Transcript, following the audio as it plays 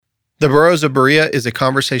The Burrows of Berea is a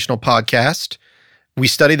conversational podcast. We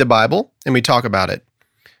study the Bible and we talk about it.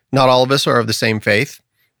 Not all of us are of the same faith,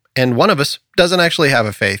 and one of us doesn't actually have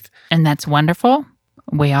a faith. And that's wonderful.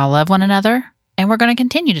 We all love one another, and we're going to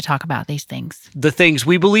continue to talk about these things. The things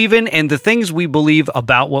we believe in and the things we believe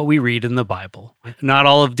about what we read in the Bible. Not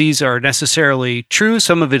all of these are necessarily true.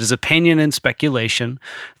 Some of it is opinion and speculation.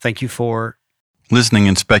 Thank you for listening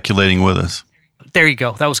and speculating with us. There you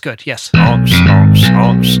go. That was good. Yes. You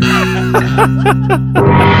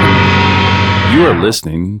are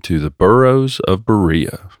listening to the Burrows of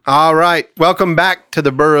Berea. All right. Welcome back to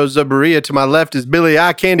the Burrows of Berea. To my left is Billy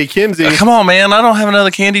Eye Candy Kimsey. Come on, man. I don't have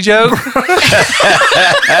another candy joke. So,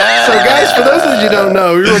 guys, for those of you who don't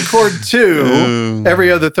know, we record two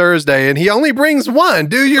every other Thursday, and he only brings one.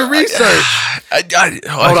 Do your research.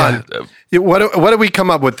 Hold on. What did we come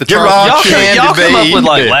up with? Y'all come up with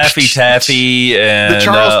like Laffy Taffy and the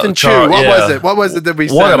Charleston Chew. What was it that we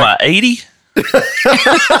said? What am I, 80?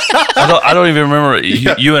 I don't even remember.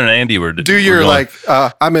 You and Andy were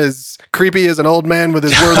I'm as creepy as an old man with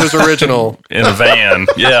his Werther's original in a van.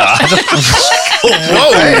 Yeah.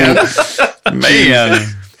 Whoa, man.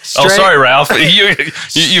 Sorry, Ralph.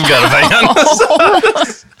 You've got a van.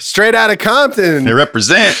 Straight out of Compton. They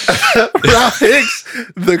represent Ralph Hicks,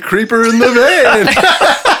 the creeper in the van.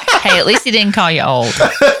 Hey, at least he didn't call you old.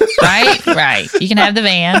 Right. You can have the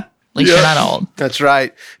van. At least you're not old. That's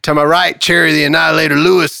right. To my right, Cherry the Annihilator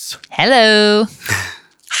Lewis. Hello.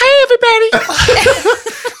 Hi,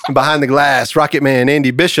 everybody. Behind the glass, Rocket Man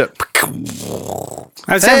Andy Bishop.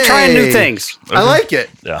 I'm trying new things. I like it.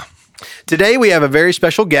 Yeah. Today we have a very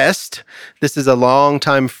special guest. This is a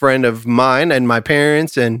longtime friend of mine and my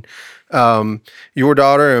parents, and your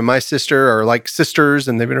daughter and my sister are like sisters,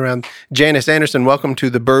 and they've been around. Janice Anderson, welcome to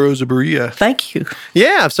the Burrows of Berea. Thank you.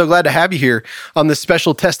 Yeah, I'm so glad to have you here on this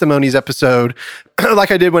special Testimonies episode. Like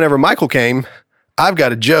I did whenever Michael came, I've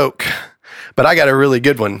got a joke, but I got a really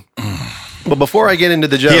good one. But before I get into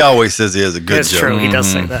the joke... He always says he has a good joke. That's true. He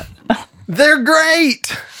does say that. They're great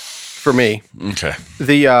for me. Okay.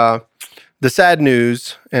 The sad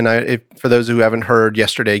news, and for those who haven't heard,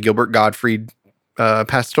 yesterday, Gilbert Gottfried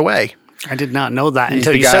passed away. I did not know that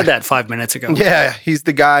until you said that 5 minutes ago. Yeah, he's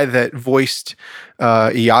the guy that voiced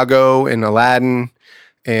Iago in Aladdin,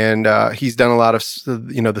 and he's done a lot of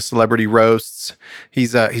the celebrity roasts.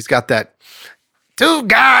 He's got that two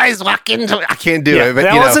guys walk into. I can't do it, but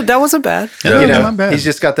that wasn't bad. Not bad. He's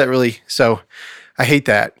just got that really. So I hate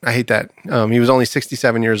that. He was only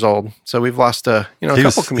 67 years old, so we've lost a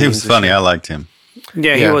couple comedians. He was funny. I liked him.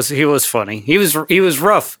 Yeah, he was funny. He was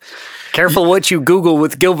rough. Careful what you Google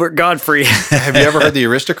with Gilbert Gottfried. Have you ever heard the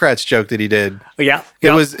Aristocrats joke that he did? Yeah.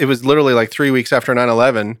 It was literally like 3 weeks after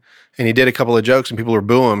 9/11, and he did a couple of jokes, and people were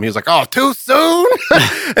booing him. He was like, "Oh, too soon!"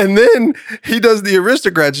 And then he does the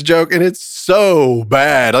Aristocrats joke, and it's so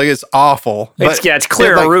bad, like it's awful. It's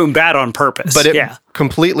clear a room bad on purpose. But it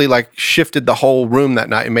completely like shifted the whole room that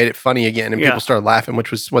night and made it funny again, and people started laughing,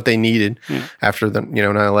 which was what they needed after the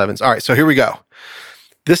 9/11s. All right, so here we go.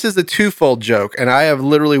 This is a twofold joke, and I have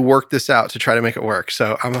literally worked this out to try to make it work.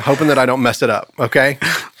 So I'm hoping that I don't mess it up, okay?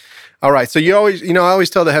 All right, so I always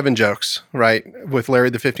tell the heaven jokes, right? With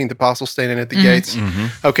Larry the 15th Apostle standing at the gates.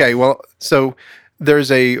 Mm-hmm. Okay, well, so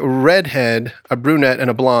there's a redhead, a brunette, and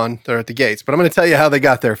a blonde that are at the gates. But I'm going to tell you how they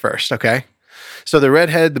got there first, okay? So the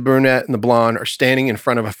redhead, the brunette, and the blonde are standing in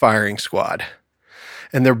front of a firing squad.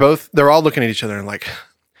 And they're all looking at each other and like,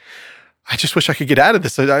 I just wish I could get out of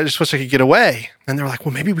this. I just wish I could get away. And they're like,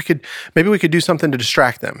 well, maybe we could do something to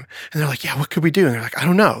distract them. And they're like, yeah, what could we do? And they're like, I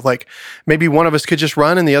don't know. Like maybe one of us could just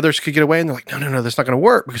run and the others could get away. And they're like, no, that's not going to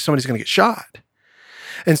work because somebody's going to get shot.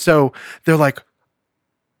 And so they're like,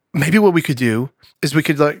 maybe what we could do is we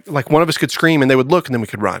could like one of us could scream and they would look and then we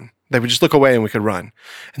could run. They would just look away and we could run.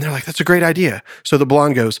 And they're like, that's a great idea. So the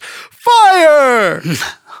blonde goes, fire!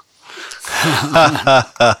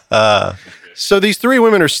 So these three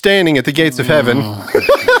women are standing at the gates of heaven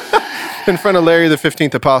in front of Larry the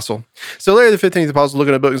 15th Apostle. So Larry the 15th Apostle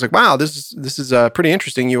looking at the book and is like, wow, this is pretty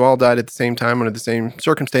interesting. You all died at the same time under the same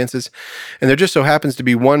circumstances. And there just so happens to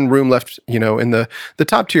be one room left, in the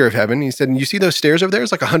top tier of heaven. He said, and you see those stairs over there?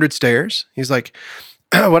 It's like 100 stairs. He's like,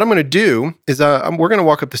 what I'm going to do is we're going to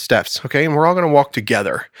walk up the steps, okay? And we're all going to walk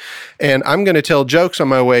together. And I'm going to tell jokes on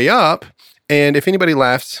my way up. And if anybody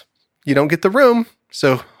laughs, you don't get the room.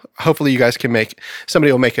 So hopefully you guys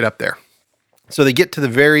somebody will make it up there. So they get to the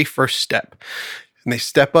very first step and they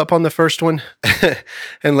step up on the first one.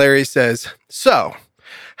 And Larry says, so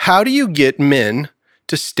how do you get men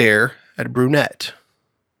to stare at a brunette?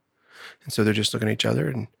 And so they're just looking at each other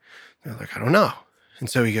and they're like, I don't know. And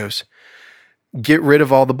so he goes, get rid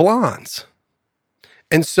of all the blondes.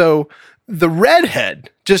 And so the redhead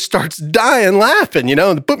just starts dying laughing,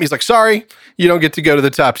 and the Boopy's like, sorry, you don't get to go to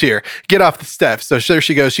the top tier. Get off the steps. So there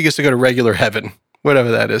she goes. She gets to go to regular heaven,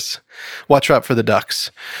 whatever that is. Watch out for the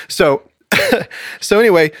ducks. So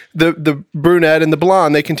anyway, the brunette and the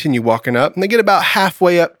blonde, they continue walking up, and they get about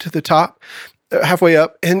halfway up to the top,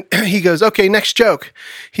 and he goes, okay, next joke.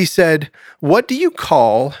 He said, what do you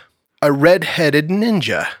call a red-headed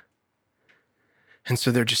ninja? And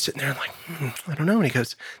so they're just sitting there like, I don't know. And he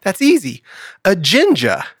goes, that's easy. A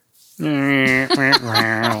ginger. So the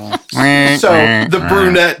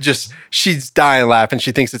brunette she's dying laughing.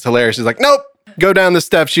 She thinks it's hilarious. She's like, nope, go down the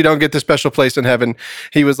steps. You don't get the special place in heaven.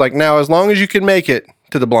 He was like, now, as long as you can make it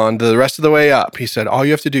to the blonde, the rest of the way up, he said, all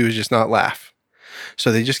you have to do is just not laugh.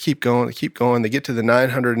 So they just keep going. They get to the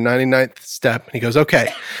 999th step. And he goes,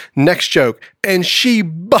 okay, next joke. And she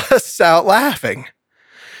busts out laughing.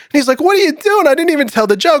 And he's like, what are you doing? I didn't even tell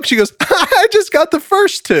the joke. She goes, I just got the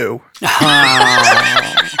first two.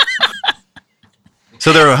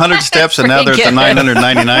 So there are 100 steps, and now they're at the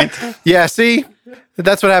 999th? Yeah, see?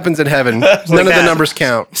 That's what happens in heaven. None of the numbers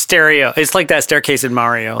count. Stereo. It's like that staircase in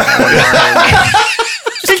Mario.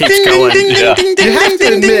 Just keeps going.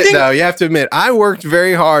 You have to admit, I worked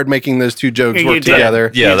very hard making those two jokes work together.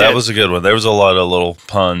 Yeah, that was a good one. There was a lot of little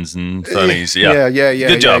puns and funnies. Yeah.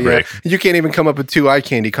 Good job, Rick. You can't even come up with two eye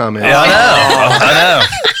candy comments. Yeah, I know.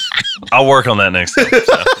 I'll work on that next time.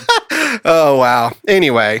 So. Oh, wow.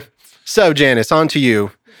 Anyway, so Janice, on to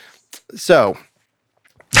you. So.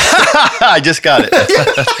 I just got it.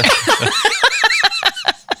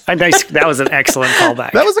 That was an excellent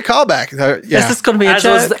callback. That was a callback. Yeah. Is this going to be a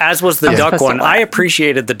joke? As was the duck one. I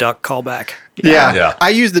appreciated the duck callback. Yeah. I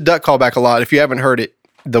use the duck callback a lot. If you haven't heard it,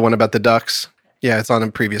 the one about the ducks, it's on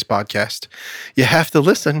a previous podcast. You have to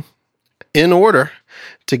listen in order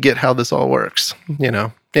to get how this all works,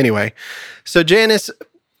 Anyway, so Janice,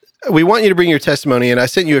 we want you to bring your testimony, and I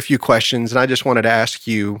sent you a few questions, and I just wanted to ask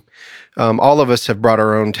you, all of us have brought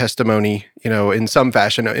our own testimony, in some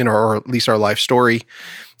fashion, or at least our life story.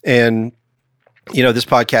 And, this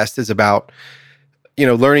podcast is about,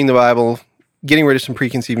 learning the Bible, getting rid of some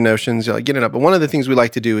preconceived notions, getting up. But one of the things we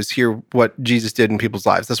like to do is hear what Jesus did in people's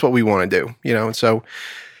lives. That's what we want to do, And so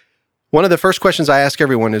one of the first questions I ask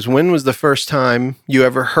everyone is, when was the first time you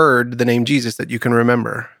ever heard the name Jesus that you can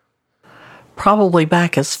remember? Probably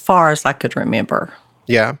back as far as I could remember.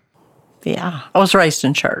 Yeah. Yeah. I was raised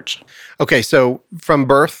in church. Okay. So from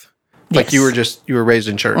birth, like Yes. you were raised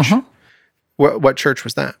in church. Mm-hmm. What church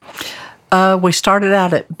was that? We started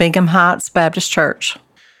out at Bingham Heights Baptist Church.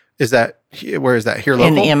 Where is that? Here local?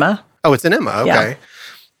 In Emma. Oh, it's in Emma. Okay.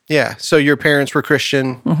 Yeah. So your parents were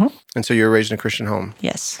Christian, and so you were raised in a Christian home.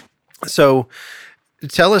 Yes. So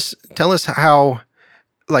tell us how,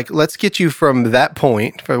 let's get you from that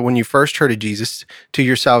point, from when you first heard of Jesus to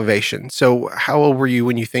your salvation. So how old were you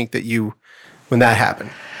when you think when that happened?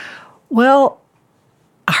 Well,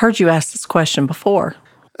 I heard you ask this question before.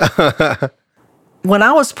 When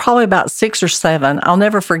I was probably about 6 or 7, I'll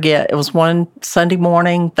never forget, it was one Sunday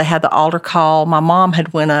morning, they had the altar call, my mom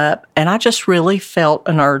had went up, and I just really felt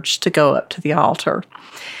an urge to go up to the altar.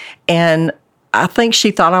 And I think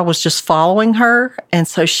she thought I was just following her, and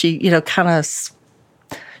so she, kind of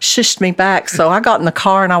shushed me back. So I got in the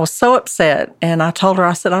car, and I was so upset, and I told her,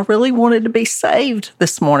 I said, I really wanted to be saved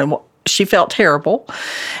this morning. Well, she felt terrible,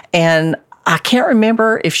 and I can't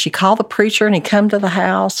remember if she called the preacher and he come to the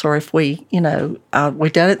house, or if we, we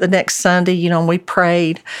done it the next Sunday, and we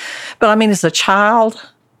prayed. But I mean, as a child,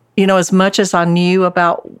 as much as I knew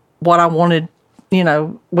about what I wanted,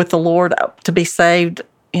 with the Lord to be saved,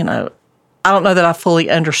 I don't know that I fully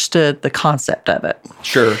understood the concept of it.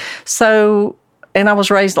 Sure. So, and I was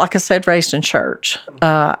raised, like I said, raised in church.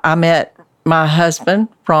 I met my husband,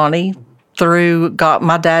 Ronnie, through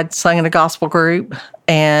my dad sang in a gospel group,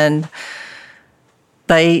 and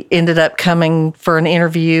they ended up coming for an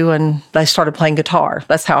interview, and they started playing guitar.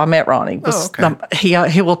 That's how I met Ronnie.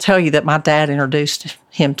 He will tell you that my dad introduced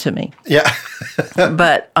him to me. Yeah.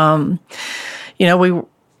 But, we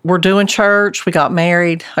were doing church. We got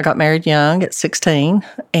married. I got married young at 16,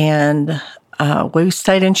 and we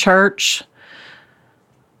stayed in church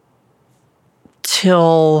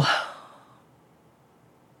till...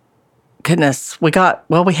 Goodness, we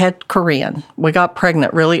had Corinne. We got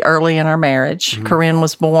pregnant really early in our marriage. Mm-hmm. Corinne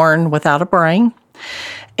was born without a brain.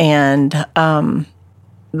 And I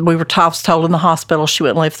was told in the hospital she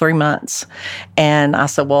wouldn't live 3 months. And I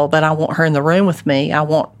said, well, then I want her in the room with me. I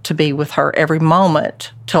want to be with her every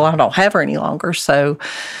moment till I don't have her any longer. So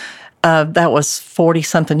that was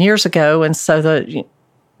 40-something years ago. And so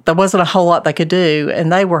there wasn't a whole lot they could do.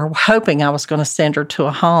 And they were hoping I was going to send her to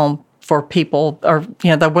a home for people, or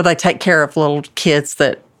where they take care of little kids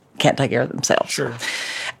that can't take care of themselves. Sure.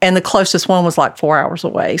 And the closest one was like 4 hours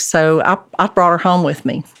away. So I brought her home with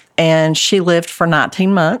me, and she lived for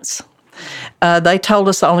 19 months. They told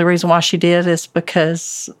us the only reason why she did is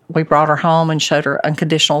because we brought her home and showed her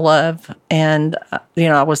unconditional love. And,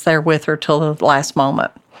 I was there with her till the last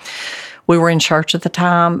moment. We were in church at the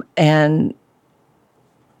time, and,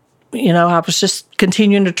 I was just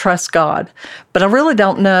continuing to trust God. But I really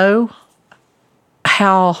don't know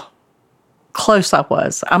how close I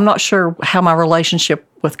was. I'm not sure how my relationship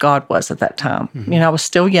with God was at that time. Mm-hmm. I was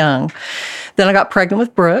still young. Then I got pregnant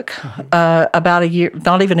with Brooke about a year,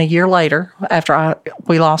 not even a year later, after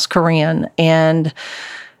we lost Corinne. And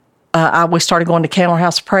we started going to Candler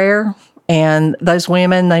House Prayer. And those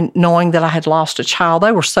women, knowing that I had lost a child,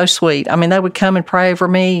 they were so sweet. I mean, they would come and pray for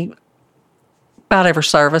me about every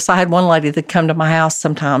service. I had one lady that come to my house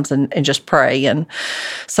sometimes and just pray. And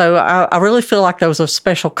so I really feel like there was a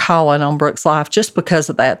special calling on Brooke's life just because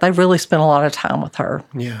of that. They really spent a lot of time with her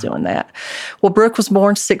doing that. Well, Brooke was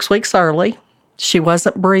born 6 weeks early. She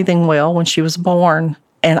wasn't breathing well when she was born.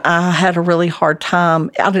 And I had a really hard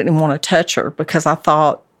time. I didn't even want to touch her because I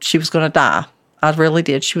thought she was going to die. I really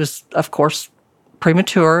did. She was, of course,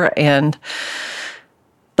 premature, and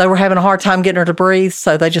they were having a hard time getting her to breathe,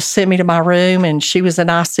 so they just sent me to my room, and she was in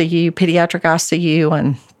ICU, pediatric ICU,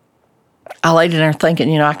 and I laid in there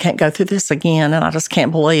thinking, I can't go through this again, and I just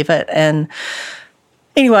can't believe it. And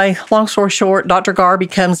anyway, long story short, Dr. Garby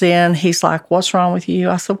comes in. He's like, "What's wrong with you?"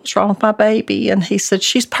 I said, "What's wrong with my baby?" And he said,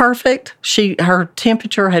 "She's perfect. Her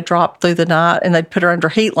temperature had dropped through the night, and they'd put her under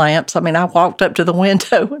heat lamps." I mean, I walked up to the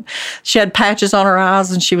window, and she had patches on her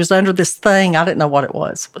eyes, and she was under this thing. I didn't know what it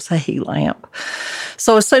was. It was a heat lamp.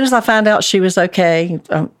 So as soon as I found out she was okay,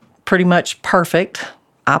 pretty much perfect,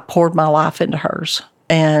 I poured my life into hers.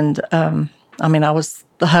 And, I was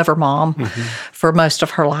the hover mom for most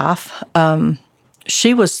of her life.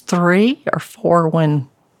 She was 3 or 4 when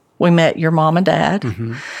we met your mom and dad.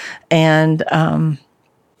 Mm-hmm. And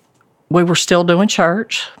we were still doing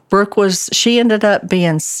church. Brooke she ended up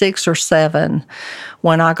being 6 or 7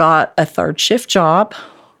 when I got a third shift job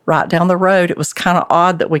right down the road. It was kind of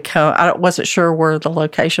odd that I wasn't sure where the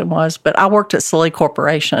location was, but I worked at Silly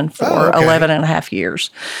Corporation for 11 and a half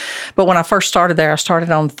years. But when I first started there, I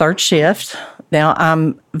started on third shift. Now,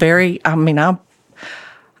 I'm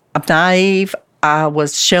naive. I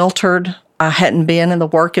was sheltered. I hadn't been in the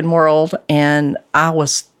working world, and I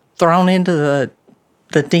was thrown into the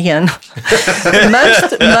den.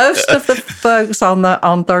 most of the folks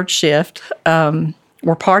on third shift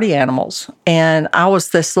were party animals, and I was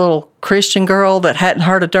this little Christian girl that hadn't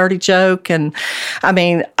heard a dirty joke, and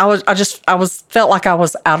I felt like I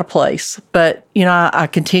was out of place. But I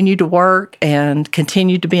continued to work and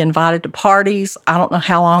continued to be invited to parties. I don't know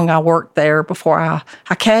how long I worked there before I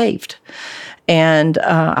caved. And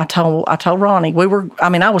I told Ronnie,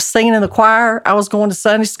 I was singing in the choir. I was going to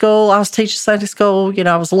Sunday school. I was teaching Sunday school.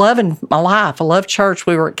 I was loving my life. I loved church.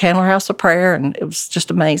 We were at Candler House of Prayer, and it was just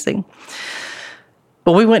amazing.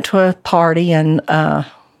 But we went to a party, and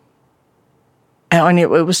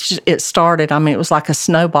it started. It was like a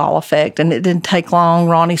snowball effect, and it didn't take long.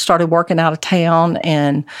 Ronnie started working out of town,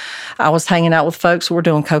 and I was hanging out with folks who were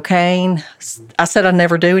doing cocaine. I said I'd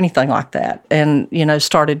never do anything like that, and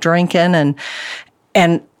started drinking,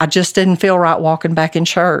 and I just didn't feel right walking back in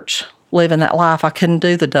church, living that life. I couldn't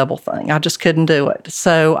do the double thing. I just couldn't do it.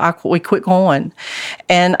 So we quit going.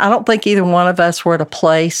 And I don't think either one of us were at a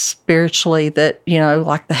place spiritually that,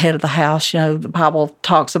 like the head of the house, the Bible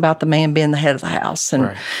talks about the man being the head of the house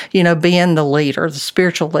and, being the leader, the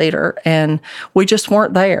spiritual leader. And we just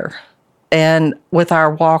weren't there. And with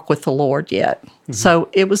our walk with the Lord yet. Mm-hmm. So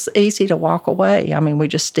it was easy to walk away. We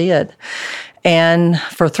just did. And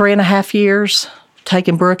for 3.5 years,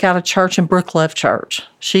 taking Brooke out of church, and Brooke loved church.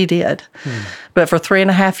 She did. But for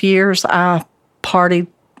 3.5 years, I partied,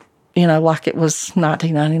 like it was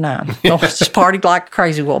 1999. I just partied like a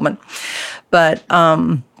crazy woman. But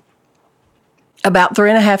about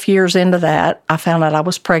 3.5 years into that, I found out I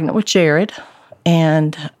was pregnant with Jared.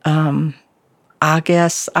 And I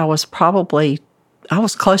guess I was close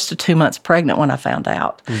to 2 months pregnant when I found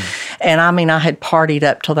out. And I had partied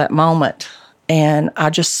up till that moment. And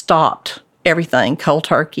I just stopped everything cold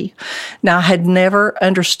turkey. Now, I had never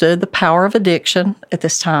understood the power of addiction at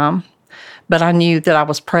this time, but I knew that I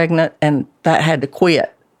was pregnant and that had to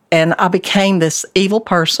quit. And I became this evil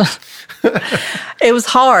person. It was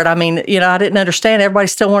hard. I didn't understand. Everybody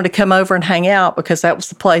still wanted to come over and hang out because that was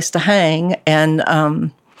the place to hang. And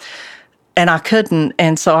I couldn't.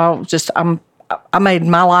 And so I made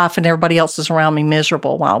my life and everybody else's around me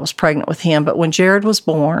miserable while I was pregnant with him. But when Jared was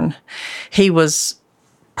born, he was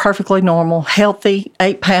perfectly normal, healthy,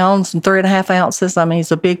 8 pounds and 3.5 ounces. I mean,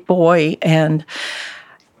 he's a big boy. And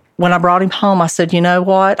when I brought him home, I said, you know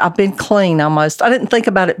what? I've been clean almost. I didn't think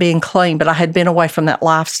about it being clean, but I had been away from that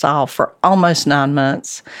lifestyle for almost 9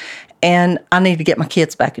 months. And I need to get my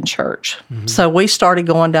kids back in church. Mm-hmm. So we started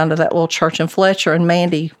going down to that little church in Fletcher, and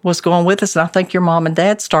Mandy was going with us. And I think your mom and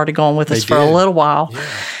dad started going with us for a little while. Yeah.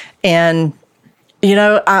 And, you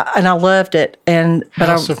know, I loved it. And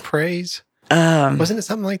House of Praise? Wasn't it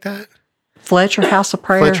something like that? Fletcher House of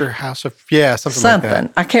Prayer? Fletcher House of, something like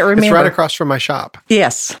that. I can't remember. It's right across from my shop.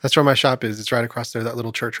 Yes. That's where my shop is. It's right across there, that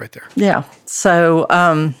little church right there. Yeah. So,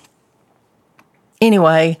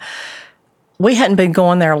 anyway, we hadn't been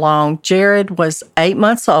going there long. Jared was 8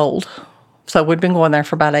 months old, so we'd been going there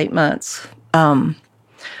for about 8 months. When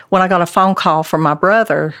I got a phone call from my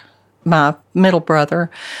brother, my middle brother,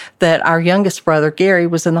 that our youngest brother, Gary,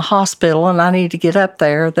 was in the hospital and I needed to get up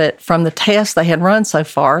there, that from the tests they had run so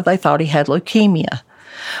far, they thought he had leukemia.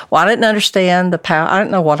 Well, I didn't understand the power. I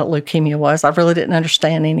didn't know what a leukemia was. I really didn't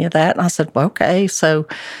understand any of that. And I said, well, okay. So,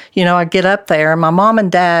 you know, I get up there, and my mom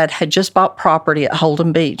and dad had just bought property at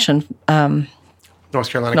Holden Beach and North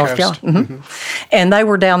Carolina coast. Mm-hmm. And they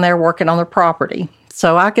were down there working on their property.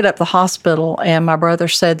 So I get up to the hospital, and my brother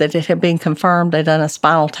said that it had been confirmed they'd done a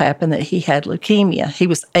spinal tap and that he had leukemia. He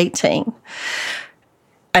was 18.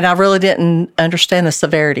 And I really didn't understand the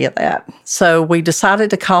severity of that. So we decided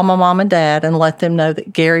to call my mom and dad and let them know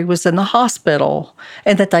that Gary was in the hospital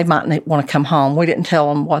and that they might want to come home. We didn't tell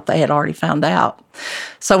them what they had already found out.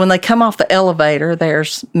 So when they come off the elevator,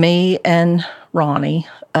 there's me and Ronnie,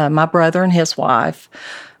 my brother and his wife,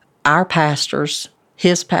 our pastors,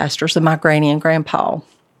 his pastors, and my granny and grandpa.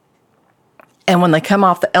 And when they come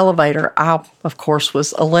off the elevator, I, of course,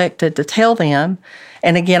 was elected to tell them.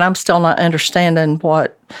 And again, I'm still not understanding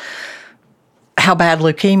how bad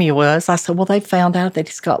leukemia was. I said, well, they found out that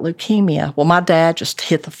he's got leukemia. Well, my dad just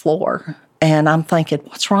hit the floor. And I'm thinking,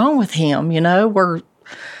 what's wrong with him? You know,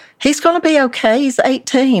 he's going to be okay. He's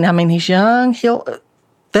 18. I mean, he's young.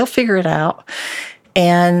 They'll figure it out.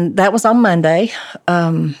 And that was on Monday.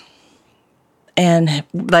 And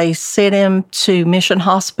they sent him to Mission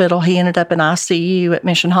Hospital. He ended up in ICU at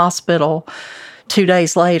Mission Hospital 2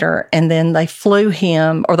 days later. And then they flew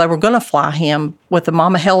him, or they were going to fly him with the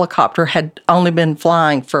Mama helicopter, had only been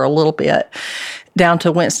flying for a little bit, down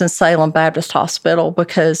to Winston-Salem Baptist Hospital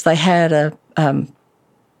because they had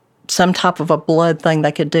some type of a blood thing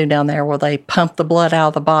they could do down there where they pump the blood out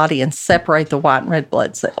of the body and separate the white and red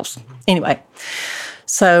blood cells. Anyway,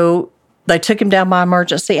 so they took him down by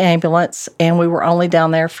emergency ambulance, and we were only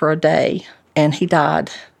down there for a day, and he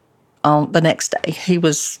died on the next day.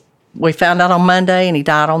 We found out on Monday, and he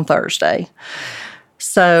died on Thursday.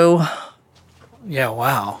 So, yeah,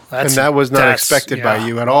 wow, and that was not expected by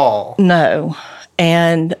you at all. No,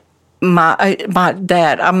 and my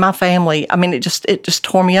dad, my family. I mean, it just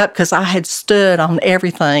tore me up because I had stood on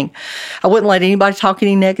everything. I wouldn't let anybody talk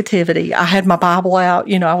any negativity. I had my Bible out.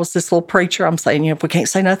 You know, I was this little preacher. I'm saying, you know, if we can't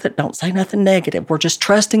say nothing, don't say nothing negative. We're just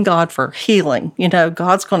trusting God for healing. You know,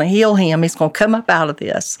 God's going to heal him. He's going to come up out of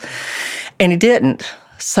this, and he didn't.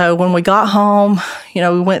 So when we got home, you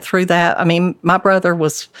know, we went through that. I mean, my brother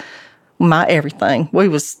was my everything. We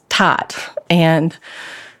was tight, and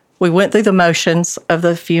we went through the motions of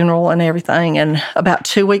the funeral and everything, and about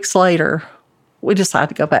 2 weeks later, we decided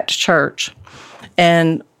to go back to church.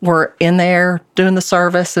 And we're in there doing the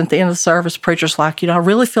service, and at the end of the service, preacher's like, you know, I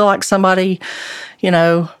really feel like somebody, you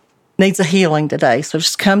know, needs a healing today. So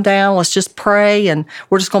just come down, let's just pray, and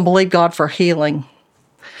we're just going to believe God for healing.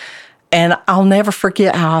 And I'll never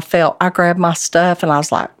forget how I felt. I grabbed my stuff, and I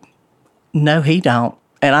was like, no, he don't.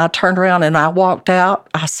 And I turned around and I walked out.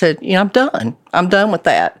 I said, you know, I'm done. I'm done with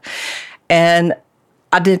that. And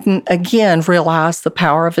I didn't, again, realize the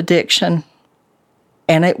power of addiction.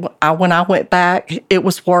 And when I went back, it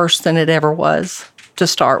was worse than it ever was to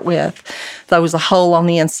start with. There was a hole on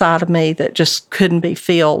the inside of me that just couldn't be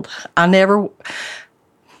filled. It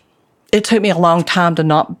took me a long time to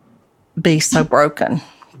not be so broken,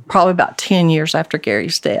 probably about 10 years after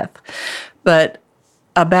Gary's death. But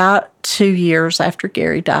about 2 years after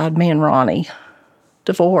Gary died, me and Ronnie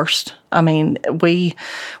divorced. I mean, we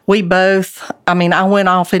both, I mean, I went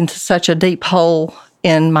off into such a deep hole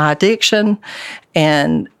in my addiction,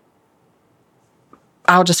 and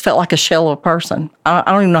I just felt like a shell of a person. I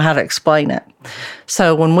don't even know how to explain it.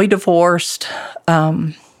 So when we divorced,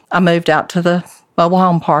 I moved out to the mobile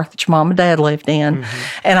home park that your mom and dad lived in.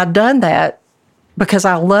 Mm-hmm. And I'd done that because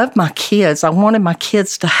I loved my kids. I wanted my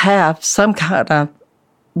kids to have some kind of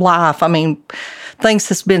life. I mean, things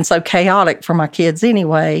has been so chaotic for my kids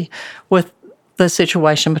anyway with the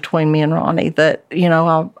situation between me and Ronnie that,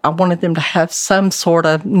 I wanted them to have some sort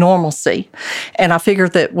of normalcy. And I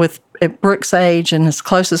figured that at Brooke's age and as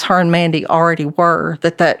close as her and Mandy already were,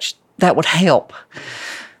 that would help.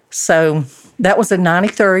 So that was in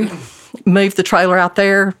 93. Moved the trailer out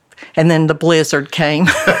there, and then the blizzard came.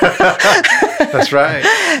 That's right.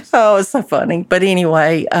 Oh, it's so funny. But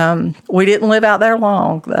anyway, we didn't live out there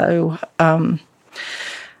long, though.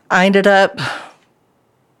 I ended up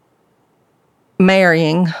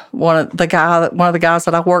marrying one of the guys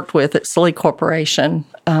that I worked with at Silly Corporation.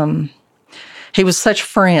 He was such a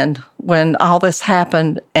friend when all this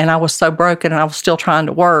happened, and I was so broken, and I was still trying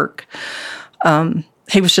to work.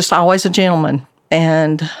 He was just always a gentleman,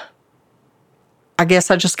 and I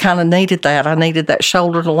guess I just kind of needed that. I needed that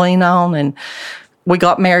shoulder to lean on, and we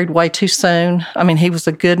got married way too soon. I mean, he was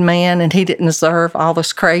a good man, and he didn't deserve all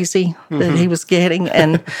this crazy that he was getting.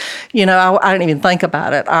 And, I didn't even think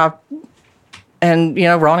about it.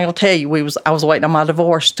 Ronnie will tell you, I was waiting on my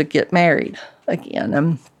divorce to get married again.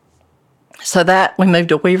 And so that we moved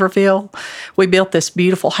to Weaverville. We built this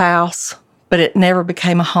beautiful house, but it never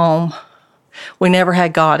became a home. We never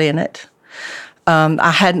had God in it. We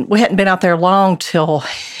hadn't been out there long till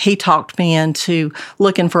he talked me into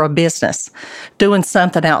looking for a business, doing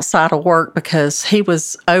something outside of work because he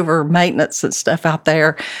was over maintenance and stuff out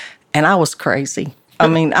there, and I was crazy. I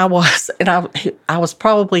mean, I was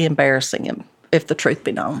probably embarrassing him, if the truth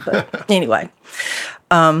be known. But anyway,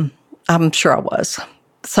 I'm sure I was.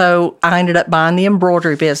 So I ended up buying the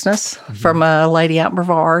embroidery business from a lady out in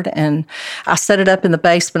Brevard, and I set it up in the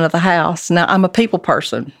basement of the house. Now, I'm a people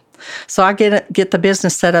person. So I get the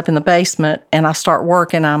business set up in the basement, and I start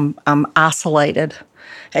working. I'm isolated.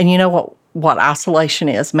 And you know what isolation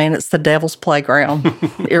is? Man, it's the devil's playground.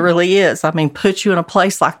 It really is. I mean, put you in a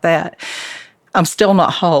place like that. I'm still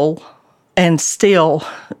not whole and still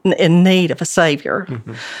in need of a savior.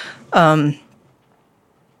 I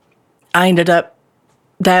ended up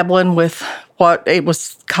dabbling with what it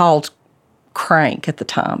was called crank at the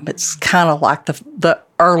time. It's kind of like the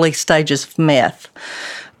early stages of meth,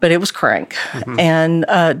 but it was crank. And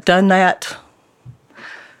done that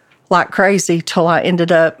like crazy till I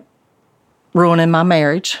ended up ruining my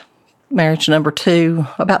marriage. Marriage number 2,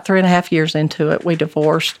 about 3.5 years into it, we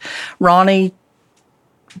divorced. Ronnie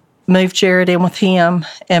moved Jared in with him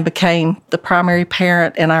and became the primary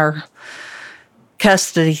parent in our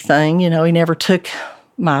custody thing. He never took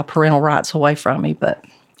my parental rights away from me. But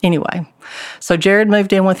anyway, so Jared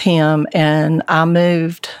moved in with him, and I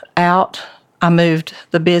moved out. I moved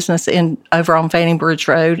the business over on Fanning Bridge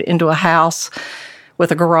Road into a house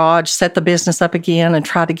with a garage, set the business up again, and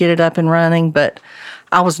tried to get it up and running. But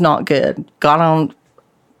I was not good. Got on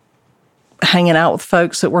hanging out with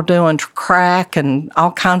folks that were doing crack and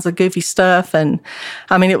all kinds of goofy stuff. And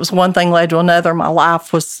I mean, it was one thing led to another. My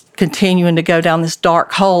life was continuing to go down this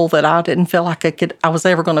dark hole that I didn't feel like I was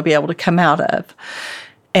ever going to be able to come out of.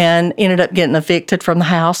 And ended up getting evicted from the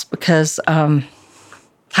house because I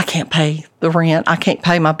can't pay the rent. I can't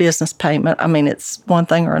pay my business payment. I mean, it's one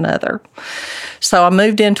thing or another. So I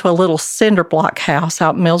moved into a little cinder block house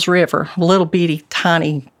out in Mills River, a little bitty,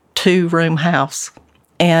 tiny 2-room house.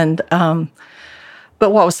 And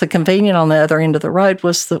but what was so convenient on the other end of the road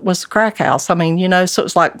was the crack house. I mean, so it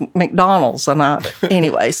was like McDonald's. And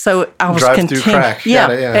anyway, so I was Drive-through crack. Yeah,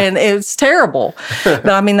 and it was terrible. But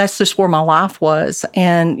I mean, that's just where my life was.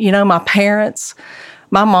 And my parents,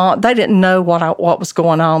 my mom, they didn't know what was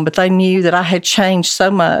going on, but they knew that I had changed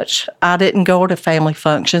so much. I didn't go to family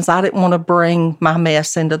functions. I didn't want to bring my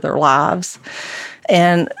mess into their lives.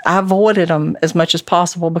 And I avoided them as much as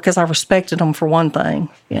possible because I respected them for one thing,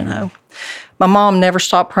 My mom never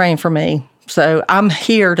stopped praying for me. So I'm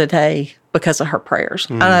here today because of her prayers.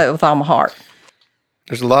 I know it with all my heart.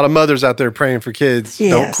 There's a lot of mothers out there praying for kids.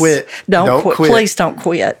 Yes. Don't quit. Don't quit. Please don't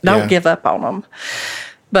quit. Don't give up on them.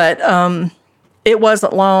 But it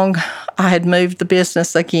wasn't long. I had moved the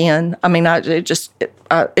business again. I mean,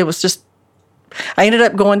 it was just, I ended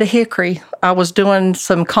up going to Hickory. I was doing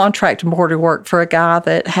some contract embroidery work for a guy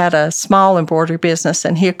that had a small embroidery business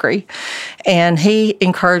in Hickory. And he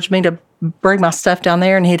encouraged me to bring my stuff down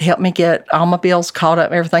there, and he'd help me get all my bills caught up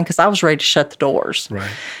and everything because I was ready to shut the doors. Right.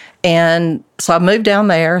 And so I moved down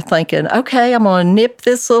there thinking, okay, I'm going to nip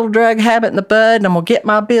this little drug habit in the bud, and I'm going to get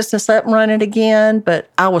my business up and running again. But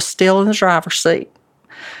I was still in the driver's seat.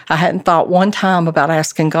 I hadn't thought one time about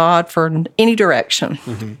asking God for any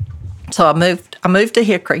direction. So I moved to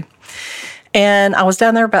Hickory, and I was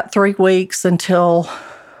down there about 3 weeks until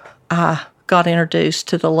I got introduced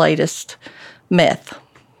to the latest meth.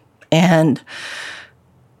 And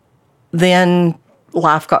then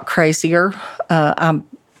life got crazier. I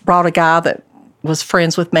brought a guy that was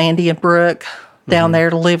friends with Mandy and Brooke down there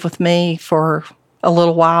to live with me for a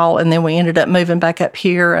little while, and then we ended up moving back up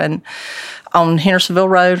here and on Hendersonville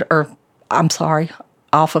Road,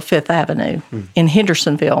 off of Fifth Avenue in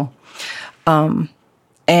Hendersonville.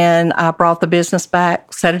 And I brought the business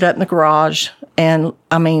back, set it up in the garage, and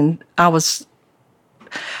I mean, I was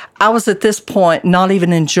at this point not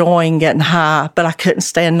even enjoying getting high, but I couldn't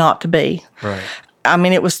stand not to be. Right. I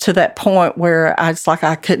mean, it was to that point where I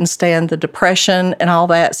couldn't stand the depression and all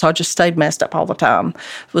that, so I just stayed messed up all the time.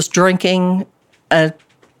 Was drinking a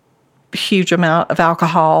huge amount of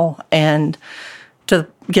alcohol and to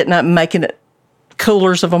getting up and making it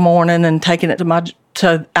coolers of a morning and taking it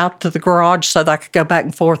out to the garage so that I could go back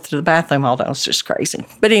and forth to the bathroom all day. It was just crazy.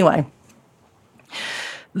 But anyway,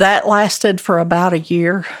 that lasted for about a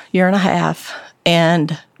year and a half,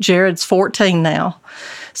 and Jared's 14 now.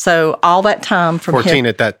 So all that time from 14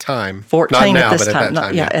 at that time. 14 Not now, at this but time. at that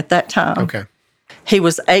time. Yeah, at that time. Okay. He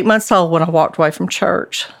was 8 months old when I walked away from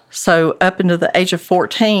church. So up into the age of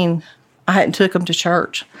 14, I hadn't took him to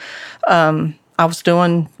church. I was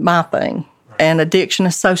doing my thing. And addiction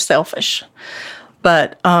is so selfish.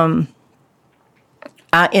 But I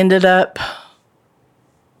ended up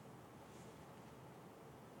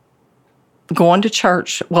going to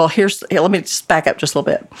church. Well, let me just back up just a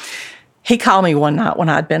little bit. He called me one night when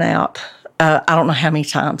I'd been out. I don't know how many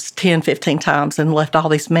times, 10, 15 times, and left all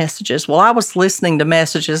these messages. Well, I was listening to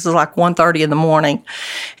messages. It was like 1:30 in the morning.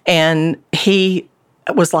 And he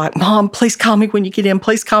was like, Mom, please call me when you get in.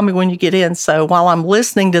 Please call me when you get in. So while I'm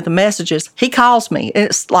listening to the messages, he calls me.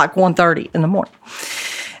 It's like 1:30 in the morning.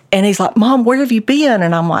 And he's like, Mom, where have you been?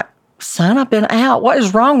 And I'm like, Son, I've been out. What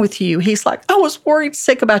is wrong with you? He's like, I was worried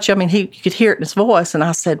sick about you. I mean, you could hear it in his voice. And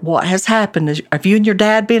I said, what has happened? Have you and your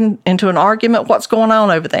dad been into an argument? What's going on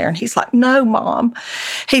over there? And he's like, no, Mom.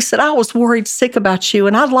 He said, I was worried sick about you.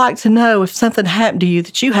 And I'd like to know if something happened to you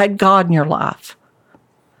that you had God in your life.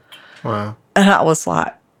 Wow. And I was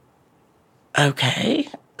like, okay,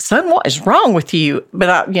 son, what is wrong with you?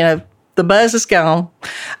 But the buzz is gone.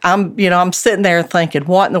 I'm sitting there thinking,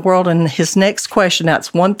 what in the world? And his next question, now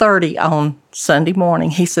it's 1:30 on Sunday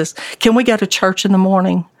morning. He says, can we go to church in the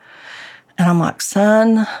morning? And I'm like,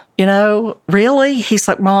 son, really? He's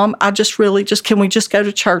like, Mom, can we just go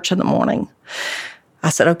to church in the morning? I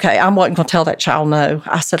said, okay. I wasn't going to tell that child no.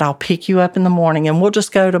 I said, I'll pick you up in the morning and we'll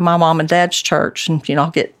just go to my mom and dad's church and,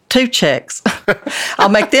 I'll get 2 checks. I'll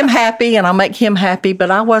make them happy and I'll make him happy,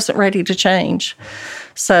 but I wasn't ready to change.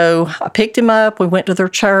 So I picked him up. We went to their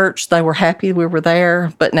church. They were happy we were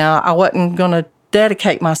there, but now I wasn't going to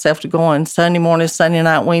dedicate myself to going Sunday morning, Sunday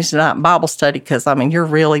night, Wednesday night Bible study because, you're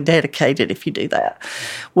really dedicated if you do that.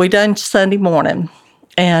 We done Sunday morning,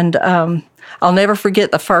 and I'll never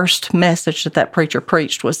forget the first message that preacher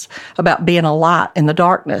preached was about being a light in the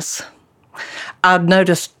darkness. I've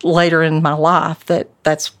noticed later in my life that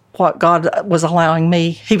that's what God was allowing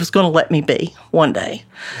me. He was going to let me be one day.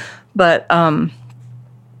 But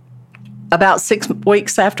about 6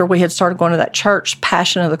 weeks after we had started going to that church,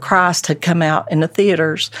 Passion of the Christ had come out in the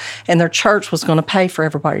theaters, and their church was going to pay for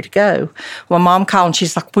everybody to go. Well, Mom called, and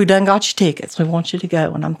she's like, we done got you tickets. We want you to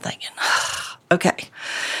go. And I'm thinking, okay.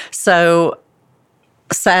 So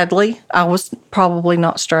sadly, I was probably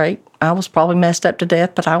not straight. I was probably messed up to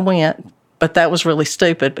death, but I went. But that was really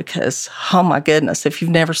stupid because, oh my goodness, if you've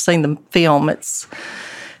never seen the film, it's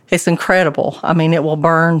incredible. It will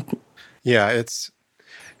burn. Yeah, it's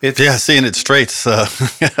seeing it straight's enough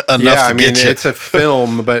to get you. It's a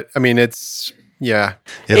film, but it's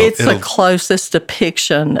it's the closest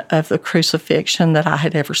depiction of the crucifixion that I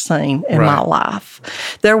had ever seen in my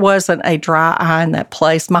life. There wasn't a dry eye in that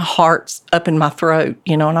place. My heart's up in my throat,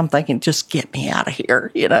 and I'm thinking, just get me out of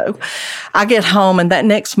here, I get home, and that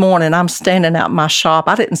next morning, I'm standing out in my shop.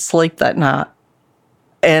 I didn't sleep that night.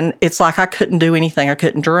 And it's like I couldn't do anything. I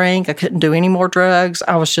couldn't drink. I couldn't do any more drugs.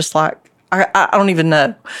 I was just like, I don't even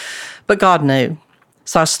know. But God knew.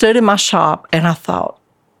 So I stood in my shop, and I thought,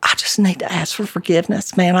 I just need to ask for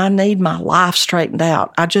forgiveness, man. I need my life straightened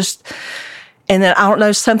out. And then I don't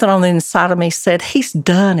know, something on the inside of me said, he's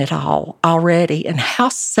done it all already. And how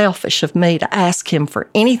selfish of me to ask him for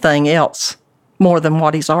anything else more than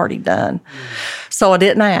what he's already done. So I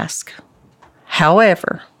didn't ask.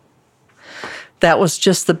 However, that was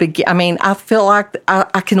just the beginning. I feel like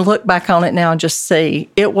I can look back on it now and just see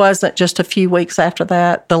it wasn't just a few weeks after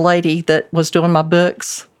that. The lady that was doing my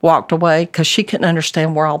books walked away because she couldn't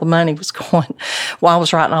understand where all the money was going while I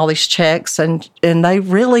was writing all these checks. And they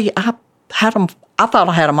really, had them. I thought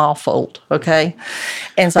I had them all fooled, okay?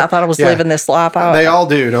 And so I thought I was living this life. They all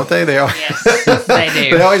do, don't they? They all, yes, they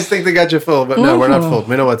do. They always think they got you fooled, but no, we're not fooled.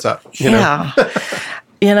 We know what's up. You know?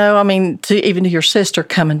 I mean, even to your sister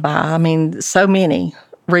coming by, I mean, so many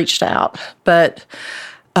reached out. But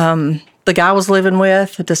the guy I was living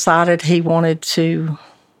with decided he wanted to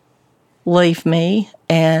leave me,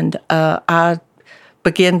 and I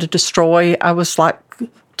began to destroy. I was like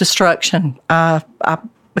destruction. I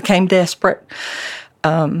became desperate.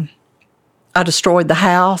 I destroyed the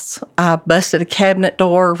house. I busted a cabinet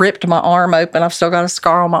door, ripped my arm open. I've still got a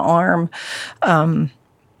scar on my arm.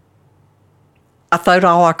 I throwed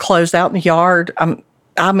all our clothes out in the yard.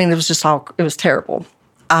 I mean, it was terrible.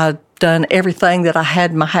 I'd done everything that I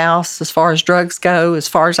had in my house as far as drugs go, as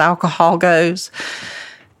far as alcohol goes.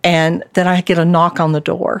 And then I get a knock on the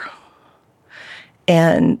door.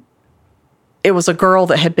 And it was a girl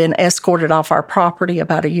that had been escorted off our property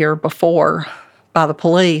about a year before by the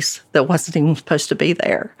police that wasn't even supposed to be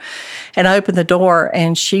there. And I opened the door,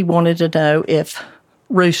 and she wanted to know if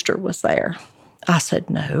Rooster was there. I said,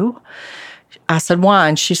 no. I said, why?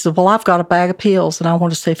 And she said, well, I've got a bag of pills, and I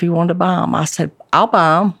want to see if you wanted to buy them. I said, I'll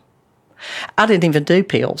buy them. I didn't even do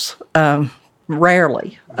pills,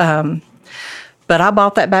 rarely. But I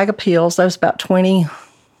bought that bag of pills. There was about 20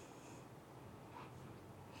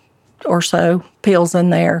 or so pills in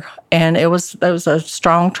there, and it was a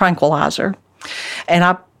strong tranquilizer. And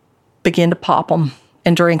I began to pop them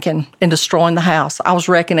and drinking and destroying the house. I was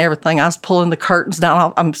wrecking everything. I was pulling the curtains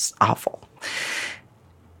down. I'm awful.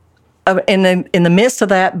 In the midst of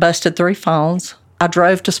that, busted 3 phones. I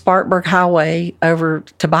drove to Spartanburg Highway over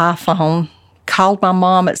to buy a phone, called my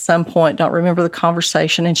mom at some point, don't remember the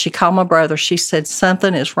conversation, and she called my brother. She said,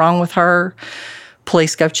 something is wrong with her.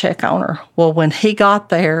 Please go check on her. Well, when he got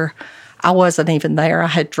there, I wasn't even there. I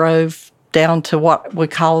had drove down to what we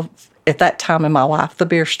call, at that time in my life, the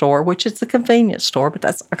beer store, which is the convenience store, but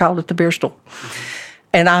I called it the beer store.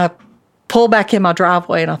 And I pulled back in my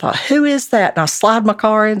driveway, and I thought, who is that? And I slide my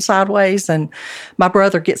car in sideways, and my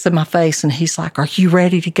brother gets in my face, and he's like, are you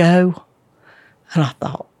ready to go? And I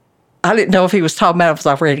thought, I didn't know if he was talking about if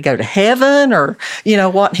I was ready to go to heaven or,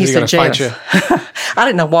 what. And he said, Janice, I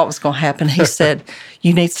didn't know what was going to happen. He said,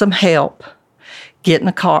 you need some help. Get in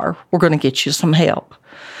the car. We're going to get you some help.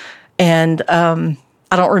 And I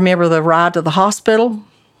don't remember the ride to the hospital.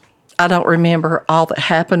 I don't remember all that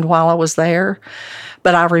happened while I was there.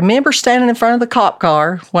 But I remember standing in front of the cop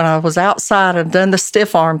car when I was outside and done the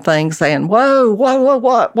stiff arm thing saying, whoa,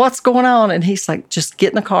 what's going on? And he's like, just get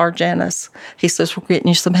in the car, Janice. He says, we're getting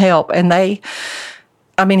you some help. And he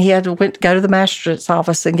had to go to the magistrate's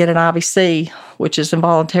office and get an IVC, which is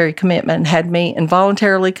involuntary commitment, and had me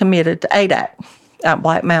involuntarily committed to ADAC out in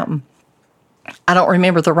Black Mountain. I don't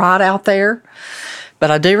remember the ride out there, but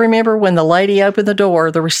I do remember when the lady opened the door,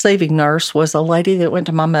 the receiving nurse was a lady that went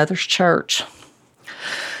to my mother's church.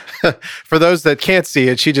 For those that can't see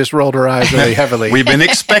it, she just rolled her eyes really heavily. We've been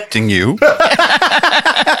expecting you.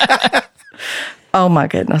 Oh, my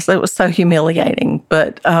goodness. It was so humiliating,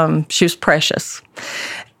 but she was precious.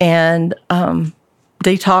 And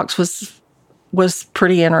detox was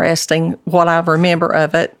pretty interesting, what I remember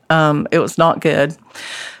of it. It was not good.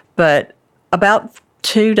 But about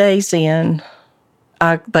 2 days in,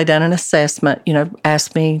 they done an assessment,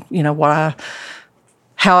 asked me,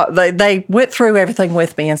 how they went through everything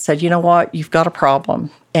with me and said, you know what, you've got a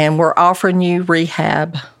problem, and we're offering you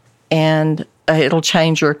rehab, and it'll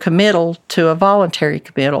change your committal to a voluntary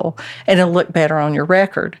committal, and it'll look better on your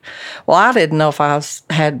record. Well, I didn't know if I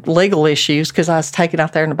had legal issues because I was taken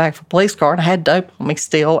out there in the back of a police car, and I had dope on me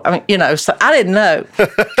still. So I didn't know.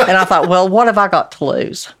 And I thought, well, what have I got to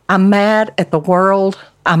lose? I'm mad at the world.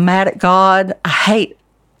 I'm mad at God.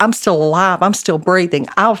 I'm still alive. I'm still breathing.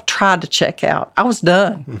 I've tried to check out. I was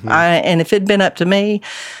done. Mm-hmm. And if it'd been up to me,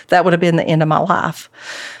 that would have been the end of my life.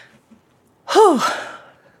 Whew.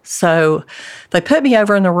 So they put me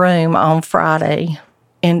over in the room on Friday,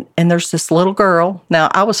 and there's this little girl. Now,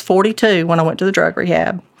 I was 42 when I went to the drug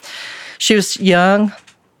rehab. She was young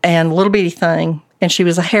and a little bitty thing, and she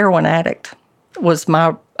was a heroin addict, was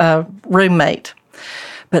my roommate.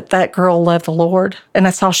 But that girl loved the Lord, and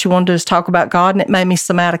that's all she wanted to do is talk about God, and it made me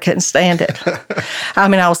so mad I couldn't stand it. I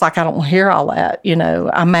was like, I don't want to hear all that.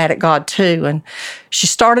 I'm mad at God too. And she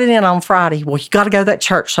started in on Friday. Well, you got to go to that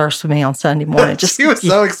church service with me on Sunday morning. She was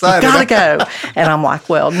so excited. You got to go. And I'm like,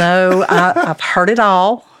 well, no, I've heard it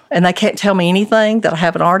all, and they can't tell me anything that I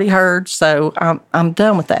haven't already heard, so I'm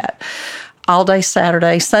done with that. All day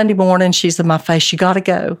Saturday, Sunday morning, she's in my face, you got to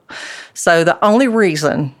go. So the only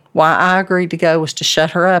reason why I agreed to go was to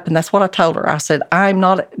shut her up. And that's what I told her. I said,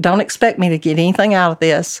 don't expect me to get anything out of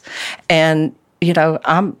this. And,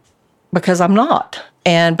 because I'm not.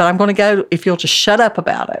 But I'm going to go if you'll just shut up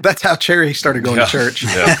about it. That's how Cherry started going to church.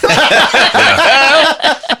 Yeah.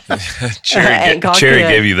 Cherry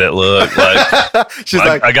gave you that look. Like, she's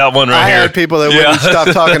like, I got one right here. I had people that wouldn't stop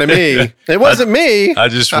talking to me. It wasn't me. I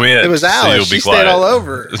just went. It was Alice. She stayed all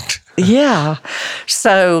over. Yeah.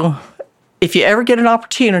 So if you ever get an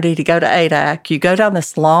opportunity to go to ADAC, you go down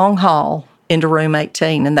this long hall into room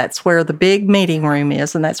 18, and that's where the big meeting room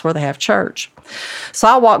is, and that's where they have church. So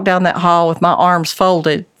I walked down that hall with my arms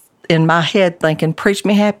folded in my head thinking, preach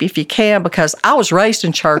me happy if you can, because I was raised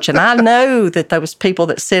in church, and I know that there was people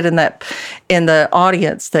that sit in the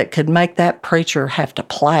audience that could make that preacher have to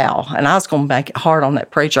plow, and I was going to make it hard on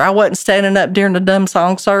that preacher. I wasn't standing up during the dumb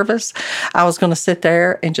song service. I was going to sit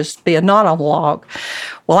there and just be a knot on the log.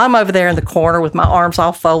 Well, I'm over there in the corner with my arms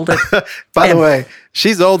all folded. By the way,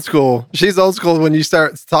 she's old school. She's old school when you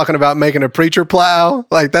start talking about making a preacher plow.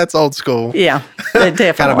 Like, that's old school. Yeah,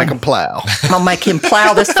 definitely. Kind of make him plow. I'm going to make him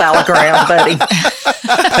plow this fallow ground, buddy.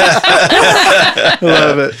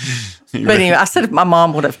 Love it. But anyway, I said if my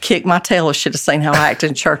mom would have kicked my tail, I should have seen how I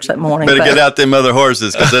acted in church that morning. Better get out them other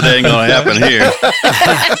horses, because that ain't going to happen here.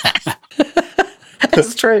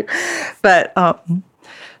 That's true. But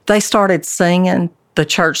they started singing. The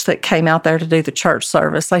church that came out there to do the church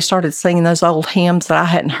service, they started singing those old hymns that I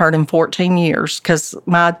hadn't heard in 14 years, because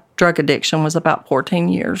my drug addiction was about 14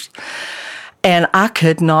 years. And I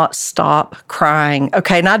could not stop crying.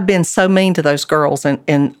 Okay, and I'd been so mean to those girls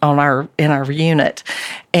in our unit.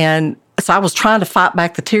 And so I was trying to fight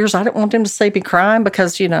back the tears. I didn't want them to see me crying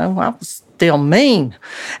because, I was still mean.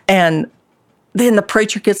 And then the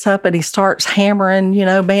preacher gets up and he starts hammering,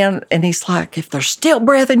 man, and he's like, if there's still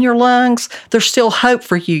breath in your lungs, there's still hope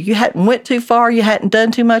for you. You hadn't went too far, you hadn't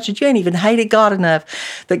done too much, and you ain't even hated God enough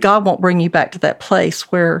that God won't bring you back to that place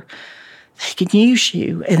where he can use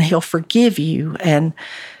you and he'll forgive you. And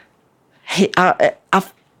I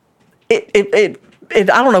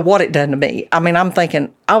don't know what it done to me. I mean, I'm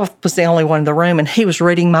thinking, I was the only one in the room, and he was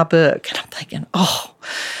reading my book. And I'm thinking,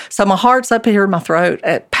 So my heart's up here in my throat,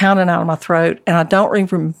 pounding out of my throat. And I don't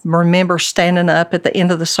even remember standing up at the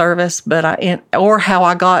end of the service, or how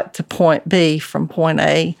I got to point B from point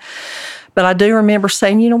A. But I do remember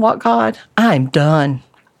saying, you know what, God? I'm done.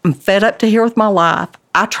 I'm fed up to here with my life.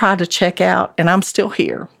 I tried to check out, and I'm still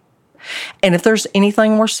here. And if there's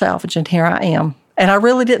anything worth salvaging, here I am. And I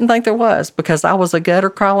really didn't think there was, because I was a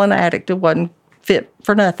gutter-crawling addict who wasn't fit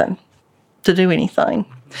for nothing to do anything.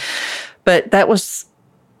 But that was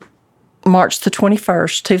March the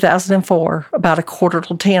 21st, 2004, about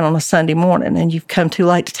 9:45 on a Sunday morning, and you've come too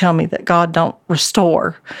late to tell me that God don't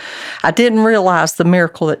restore. I didn't realize the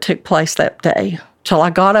miracle that took place that day till I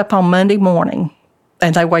got up on Monday morning,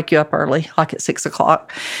 and they wake you up early, like at 6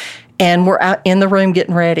 o'clock, and we're out in the room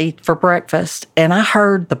getting ready for breakfast, and I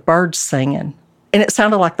heard the birds singing. And it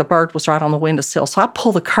sounded like the bird was right on the windowsill. So I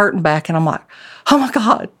pull the curtain back, and I'm like, oh, my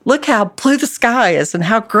God, look how blue the sky is and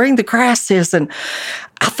how green the grass is. And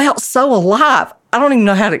I felt so alive. I don't even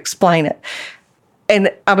know how to explain it.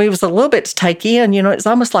 And, I mean, it was a little bit to take in. It's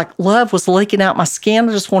almost like love was leaking out my skin.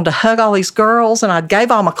 I just wanted to hug all these girls, and I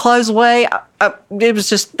gave all my clothes away. It was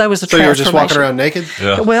just, that was a transformation. So you were just walking around naked?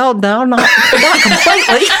 Yeah. Well, no, not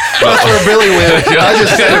completely. That's where Billy went. I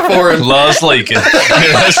just said it for him. Love's leaking.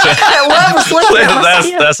 Love was leaking out my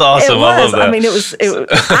skin. That's awesome. I love that. I mean,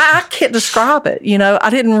 I can't describe it. I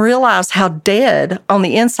didn't realize how dead on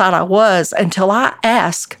the inside I was until I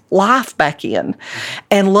asked life back in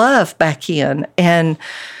and love back in. And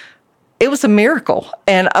it was a miracle.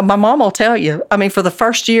 And my mom will tell you, I mean, for the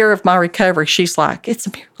first year of my recovery, she's like, it's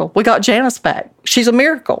a miracle. We got Janice back. She's a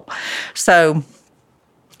miracle. So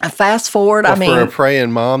I fast forward. Well, for a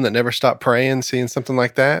praying mom that never stopped praying, seeing something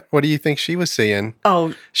like that, what do you think she was seeing?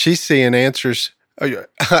 Oh, she's seeing answers.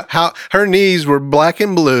 How her knees were black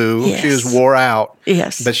and blue. Yes. She was wore out.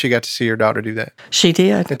 Yes. But she got to see her daughter do that. She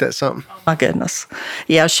did. Ain't that something? Oh, my goodness.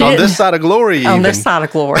 Yeah, she on this side of glory. On this side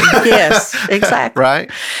of glory. Yes, exactly.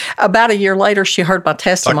 Right. About a year later, she heard my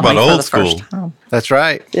testimony Talk about for old the school. first time. That's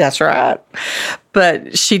right. That's right.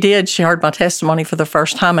 But she did. She heard my testimony for the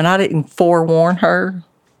first time, and I didn't forewarn her.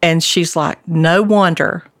 And she's like, no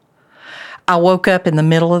wonder I woke up in the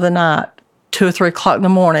middle of the night, 2 or 3 o'clock in the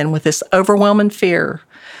morning, with this overwhelming fear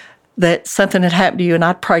that something had happened to you. And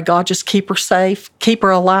I'd pray, God, just keep her safe, keep her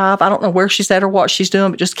alive. I don't know where she's at or what she's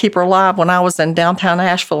doing, but just keep her alive. When I was in downtown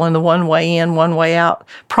Asheville in the one-way in, one-way out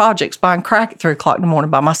projects, buying crack at 3 o'clock in the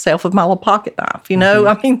morning by myself with my little pocket knife,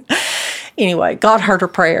 I mean, anyway, God heard her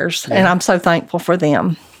prayers, and I'm so thankful for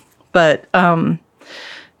them. But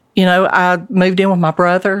I moved in with my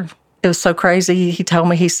brother. It was so crazy. He told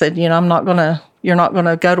me, he said, you're not going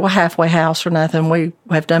to go to a halfway house or nothing. We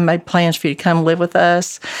have made plans for you to come live with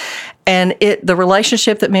us. And the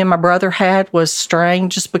relationship that me and my brother had was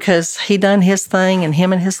strained just because he done his thing, and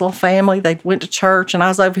him and his little family, they went to church, and I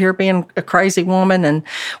was over here being a crazy woman, and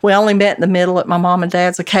we only met in the middle at my mom and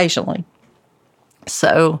dad's occasionally.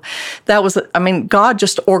 So that was, God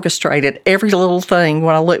just orchestrated every little thing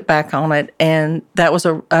when I look back on it, and that was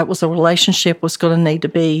a relationship was going to need to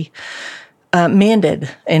be mended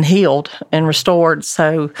and healed and restored.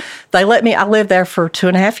 So I lived there for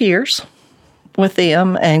 2.5 years with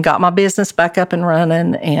them and got my business back up and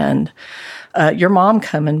running. And your mom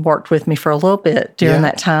come and worked with me for a little bit during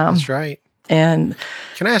that time. That's right. And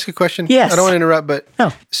can I ask a question? Yes. I don't want to interrupt, but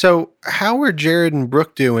no. So how were Jared and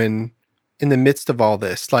Brooke doing in the midst of all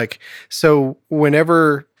this? Like, so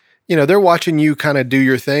whenever, they're watching you kind of do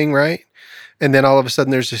your thing, right? And then all of a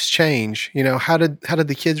sudden there's this change, how did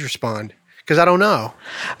the kids respond? Because I don't know.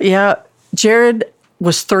 Yeah. Jared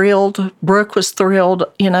was thrilled. Brooke was thrilled.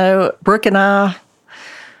 Brooke and I,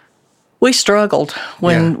 we struggled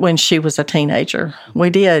when she was a teenager. We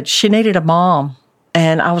did. She needed a mom,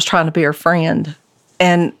 and I was trying to be her friend.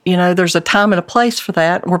 And, there's a time and a place for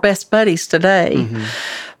that. We're best buddies today. Mm-hmm.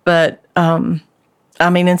 But,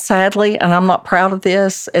 and sadly, and I'm not proud of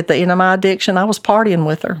this, at the end of my addiction, I was partying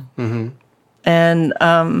with her. Mm-hmm.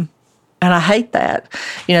 And I hate that,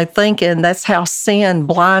 thinking that's how sin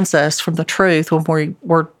blinds us from the truth when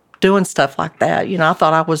we're doing stuff like that. I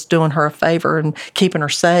thought I was doing her a favor and keeping her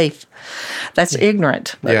safe. That's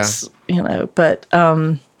ignorant. That's, but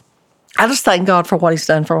I just thank God for what he's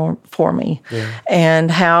done for me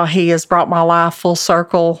and how he has brought my life full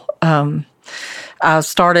circle. I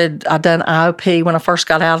done IOP when I first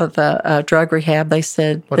got out of the drug rehab. They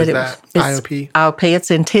said what is that? IOP? IOP,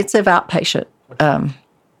 it's intensive outpatient.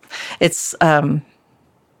 It's, I don't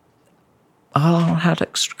know how to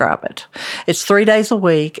describe it. It's 3 days a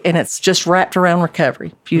week, and it's just wrapped around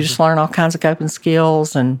recovery. You just learn all kinds of coping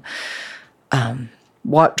skills and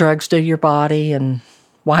what drugs do to your body and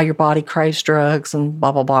why your body craves drugs and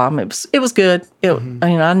blah, blah, blah. It was good.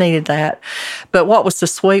 I needed that. But what was so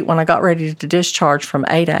sweet when I got ready to discharge from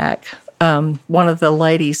ADAC, one of the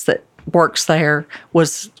ladies that works there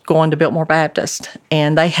was going to Biltmore Baptist,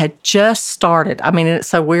 and they had just started. It's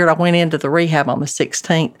so weird. I went into the rehab on the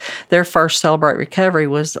 16th. Their first Celebrate Recovery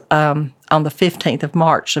was on the 15th of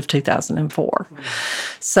March of 2004.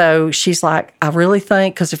 So she's like, I really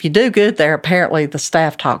think, because if you do good there, apparently the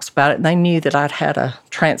staff talks about it, and they knew that I'd had a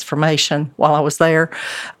transformation while I was there.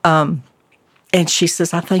 And she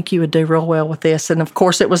says, I think you would do real well with this. And of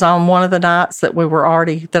course, it was on one of the nights that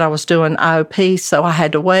I was doing IOP. So I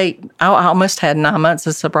had to wait. I almost had 9 months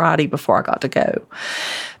of sobriety before I got to go.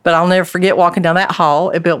 But I'll never forget walking down that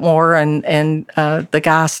hall at Biltmore, and the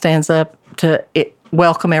guy stands up to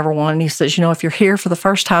welcome everyone. And he says, if you're here for the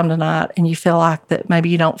first time tonight and you feel like that maybe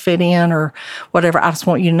you don't fit in or whatever, I just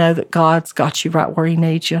want you to know that God's got you right where he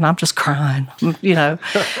needs you. And I'm just crying.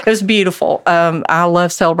 It was beautiful. I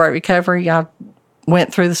love Celebrate Recovery. I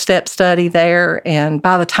went through the step study there. And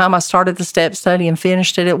by the time I started the step study and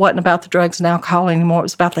finished it, it wasn't about the drugs and alcohol anymore. It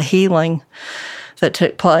was about the healing that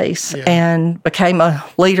took place, and became a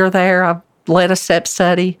leader there. I led a step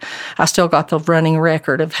study. I still got the running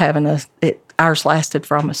record of having ours lasted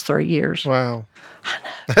for almost 3 years. Wow.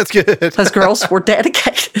 That's good. Those girls were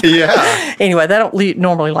dedicated. Yeah. Anyway, they don't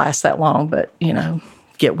normally last that long, but,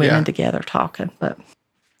 get women together talking. But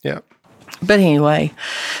anyway,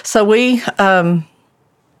 so we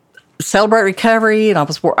Celebrate Recovery, and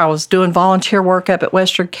I was doing volunteer work up at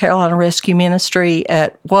Western Carolina Rescue Ministry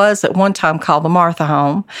at one time called the Martha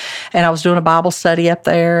Home, and I was doing a Bible study up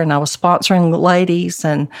there, and I was sponsoring the ladies,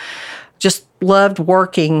 and just loved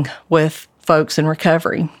working with folks in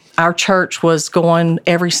recovery. Our church was going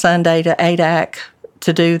every Sunday to ADAC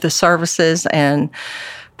to do the services, and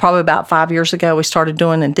probably about 5 years ago, we started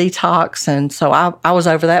doing a detox. And so I was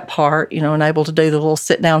over that part, and able to do the little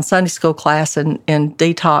sit-down Sunday school class and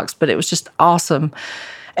detox. But it was just awesome.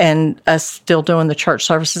 And us still doing the church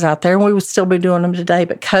services out there. And we would still be doing them today,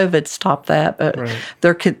 but COVID stopped that. But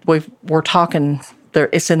we're talking,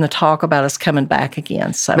 it's in the talk about us coming back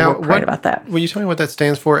again. So we're praying about that. Will you tell me what that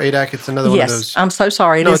stands for, ADAC? It's another one of those. Yes, I'm so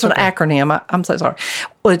sorry. It is an acronym. I'm so sorry.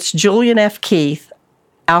 Well, it's Julian F. Keith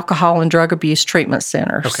Alcohol and Drug Abuse Treatment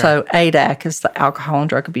Center. Okay. So ADAC is the Alcohol and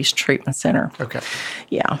Drug Abuse Treatment Center. Okay.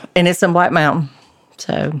 Yeah, and it's in Black Mountain.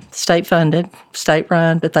 So state funded, state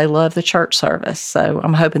run, but they love the church service. So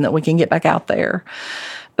I'm hoping that we can get back out there.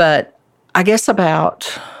 But I guess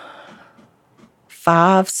about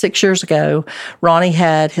 5-6 years ago, Ronnie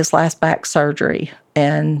had his last back surgery.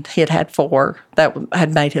 and he had 4. That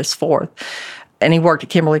had made his 4th. And he worked at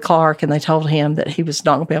Kimberly-Clark, and they told him that he was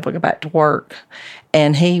not going to be able to go back to work.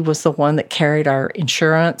 And he was the one that carried our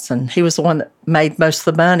insurance, and he was the one that made most of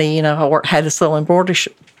the money. You know, I had this little embroidery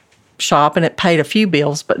shop, and it paid a few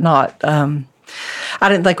bills, but not. I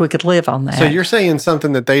didn't think we could live on that. So you're saying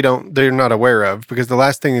something that they're not aware of, because the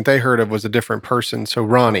last thing that they heard of was a different person. So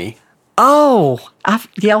Ronnie. Oh,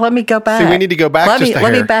 let me go back. See, we need to go back let just a hair.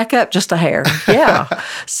 Let me back up just a hair. Yeah.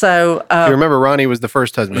 So. You remember Ronnie was the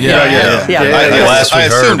first husband. Yeah. The last we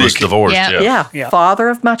heard was divorced. Yeah. Father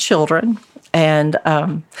of my children. And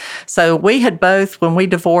so we had both, when we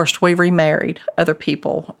divorced, we remarried other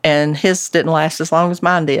people. And his didn't last as long as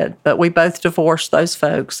mine did. But we both divorced those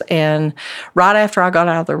folks. And right after I got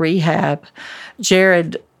out of the rehab,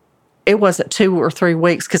 Jared, it wasn't 2 or 3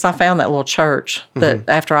 weeks, because I found that little church that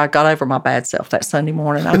after I got over my bad self that Sunday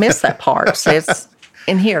morning. I missed that part. So it's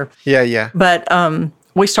in here. Yeah. But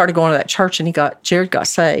we started going to that church, and Jared got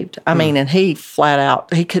saved. I mean, and he flat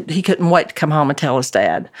out, he couldn't wait to come home and tell his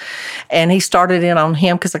dad. And he started in on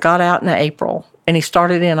him, because I got out in April, and he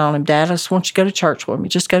started in on him, Dad, I just want you to go to church with me.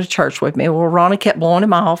 Just go to church with me. Well, Ronnie kept blowing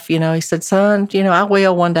him off. You know, he said, son, I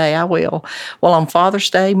will one day, I will. Well, on Father's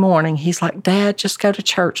Day morning, he's like, Dad, just go to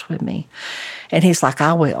church with me. And he's like,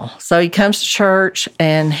 I will. So he comes to church,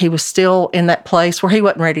 and he was still in that place where he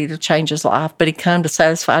wasn't ready to change his life, but he come to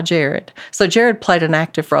satisfy Jared. So Jared played an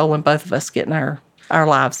active role in both of us getting our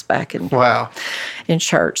lives back in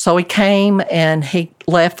church. So he came, and he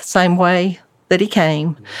left the same way that he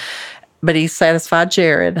came, but he satisfied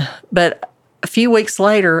Jared. But a few weeks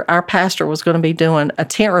later, our pastor was going to be doing a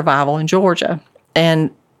tent revival in Georgia,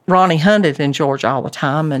 and Ronnie hunted in Georgia all the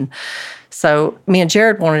time, and so me and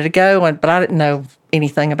Jared wanted to go, but I didn't know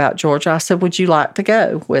anything about Georgia. I said, would you like to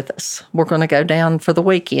go with us? We're going to go down for the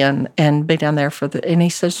weekend and be down there and he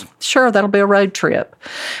says, sure, that'll be a road trip.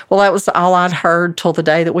 Well, that was all I'd heard till the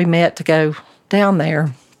day that we met to go down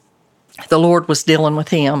there. The Lord was dealing with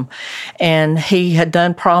him, and he had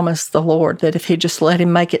done promise the Lord that if he just let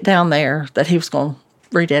him make it down there, that he was going to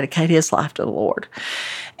rededicate his life to the Lord.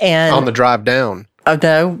 And on the drive down? Oh,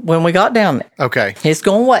 no, when we got down there. Okay. He's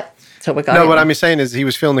going what? So we got what I'm saying is he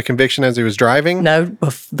was feeling the conviction as he was driving? No,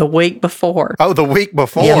 the week before. Oh, the week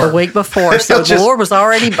before. Yeah, the week before. So the Lord was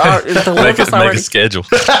already. Make a schedule.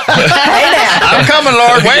 Hey now. I'm coming,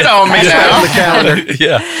 Lord. Wait on me now. On the calendar.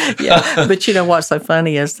 Yeah. But you know what's so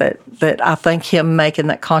funny is that I think him making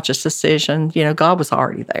that conscious decision, God was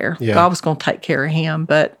already there. Yeah. God was going to take care of him.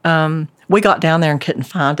 But we got down there and couldn't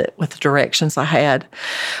find it with the directions I had.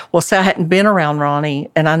 Well, so I hadn't been around Ronnie,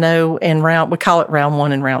 and I know we call it round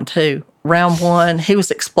 1 and round 2. Round 1, he was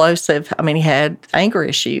explosive. I mean, he had anger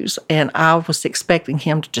issues, and I was expecting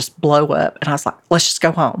him to just blow up. And I was like, let's just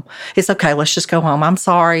go home. It's okay, let's just go home. I'm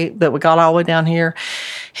sorry that we got all the way down here.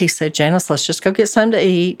 He said, Janice, let's just go get something to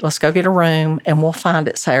eat. Let's go get a room, and we'll find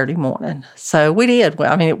it Saturday morning. So we did.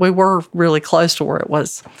 I mean, we were really close to where it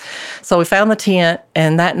was. So we found the tent,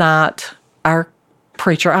 and that night, our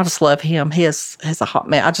preacher, I just love him. He's a hot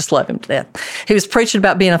man. I just love him to death. He was preaching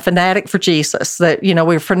about being a fanatic for Jesus, that, we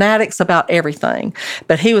were fanatics about everything.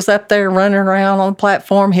 But he was up there running around on the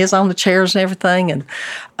platform, he's on the chairs and everything.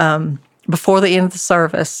 And before the end of the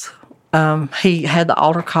service, he had the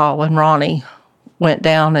altar call, and Ronnie went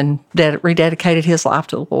down and rededicated his life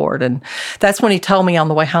to the Lord. And that's when he told me on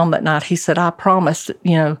the way home that night, he said, I promised,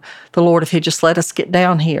 the Lord, if he'd just let us get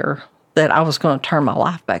down here, that I was going to turn my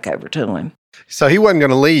life back over to him. So he wasn't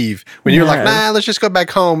going to leave. When you were like, let's just go back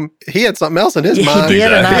home, he had something else in his mind. He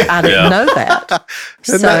did, and I didn't know that.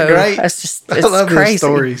 Isn't that great? It's I love crazy. Those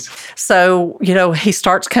stories. So, he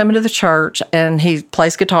starts coming to the church, and he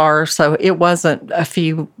plays guitar. So it wasn't a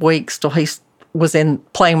few weeks till he was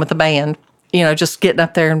playing with the band. Just getting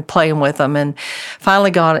up there and playing with them, and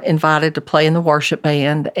finally got invited to play in the worship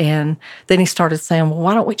band. And then he started saying, well,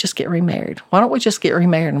 why don't we just get remarried? Why don't we just get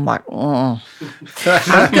remarried? And I'm like,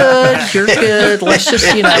 I'm good. You're good. Let's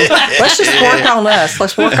just, let's just work on us.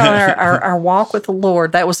 Let's work on our walk with the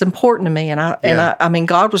Lord. That was important to me. And I mean,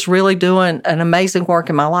 God was really doing an amazing work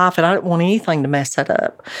in my life, and I didn't want anything to mess that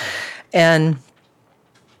up. And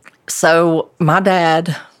so my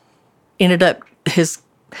dad ended up,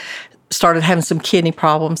 started having some kidney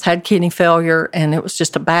problems, had kidney failure, and it was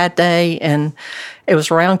just a bad day. And it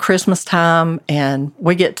was around Christmas time, and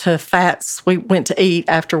we get to Fats. We went to eat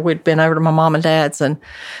after we'd been over to my mom and dad's, and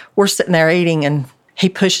we're sitting there eating, and he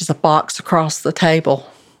pushes a box across the table.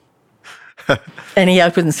 And he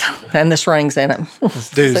opens, and this ring's in it.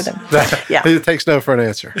 It takes no for an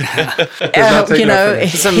answer.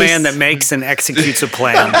 He's a man that makes and executes a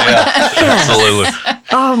plan. Absolutely.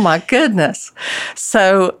 Oh, my goodness.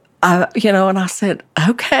 So And I said,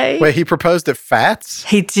 okay. Wait, he proposed at Fats?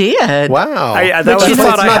 He did. Wow. That But was you the said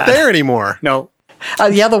thought it's I not had. there anymore. No.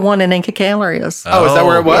 The other one in Inca Candler is. Oh, is that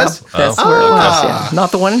where it was? Yeah, that's where it was. Yeah.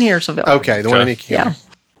 Not the one in Harrisville. Okay, the one in Inca. Yeah.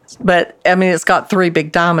 But, it's got 3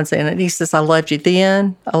 big diamonds in it. He says, I loved you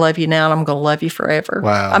then, I love you now, and I'm going to love you forever.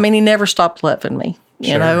 Wow. He never stopped loving me.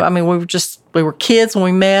 You know, we were kids when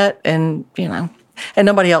we met, and, and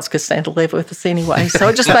nobody else could stand to live with us anyway. So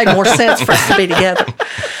it just made more sense for us to be together.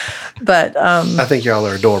 But I think y'all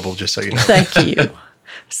are adorable, just so you know. Thank you.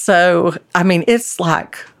 So, it's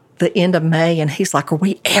like the end of May, and he's like, are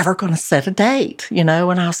we ever going to set a date? And I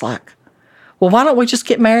was like, well, why don't we just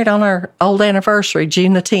get married on our old anniversary,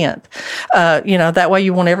 June the 10th? That way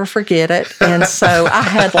you won't ever forget it. And so I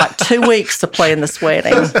had like 2 weeks to plan this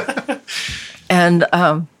wedding. And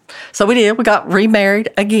so we did. We got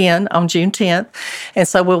remarried again on June 10th. And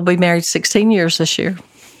so we'll be married 16 years this year.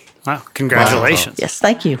 Wow. Congratulations. Yes,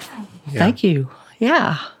 thank you. Yeah. Thank you.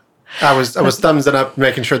 Yeah. I was thumbsing up,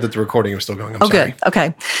 making sure that the recording was still going. I'm sorry. Good.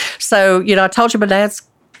 Okay. So, I told you my dad's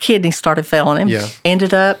kidney started failing him. Yeah.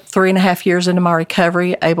 Ended up 3.5 years into my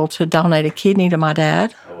recovery, able to donate a kidney to my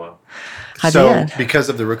dad. Oh, wow. I so did. because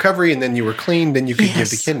of the recovery and then you were clean, then you could give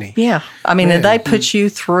the kidney. Yeah. And they put you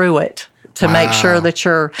through it to make sure that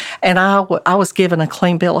and I was given a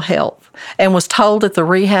clean bill of health and was told at the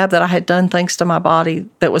rehab that I had done things to my body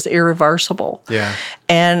that was irreversible. Yeah.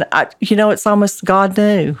 And, it's almost God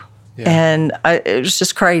knew. Yeah. And it was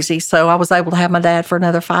just crazy. So I was able to have my dad for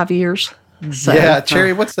another 5 years. So, yeah,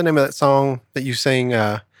 Cherry, what's the name of that song that you sing?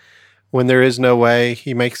 When there is no way,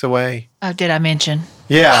 he makes a way. Oh, did I mention?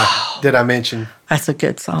 Yeah, did I mention? That's a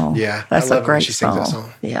good song. Yeah, that's I love a great when she song. sings that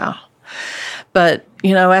song. Yeah, but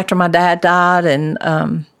after my dad died, and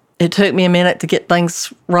it took me a minute to get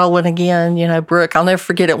things rolling again. Brooke, I'll never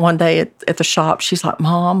forget it. One day at the shop, she's like,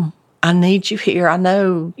 "Mom, I need you here. I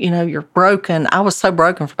know, you're broken." I was so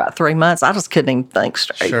broken for about 3 months, I just couldn't even think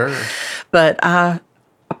straight. Sure. But I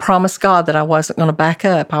promised God that I wasn't going to back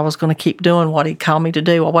up. I was going to keep doing what He called me to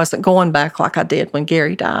do. I wasn't going back like I did when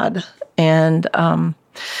Gary died. And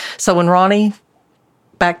so when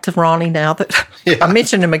back to Ronnie now that I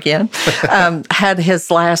mentioned him again, had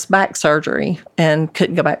his last back surgery and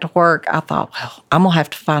couldn't go back to work, I thought, well, I'm going to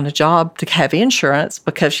have to find a job to have insurance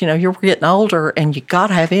because, you're getting older and you got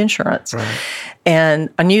to have insurance. Right. And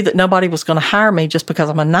I knew that nobody was going to hire me just because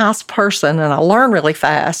I'm a nice person and I learn really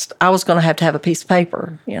fast. I was going to have a piece of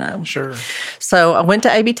paper, Sure. So I went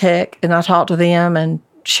to AB Tech and I talked to them and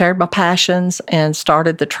shared my passions and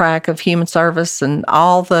started the track of human service and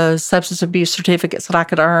all the substance abuse certificates that I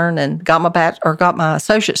could earn and got my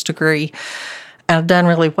associate's degree. And I've done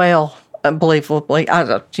really well, unbelievably.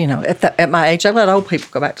 At my age, I let old people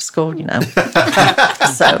go back to school,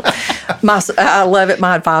 So I love it.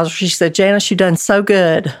 My advisor, she said, "Janice, you've done so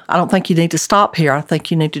good. I don't think you need to stop here. I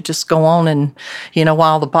think you need to just go on and,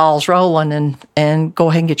 while the ball's rolling and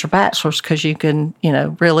go ahead and get your bachelor's because you can,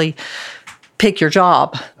 really pick your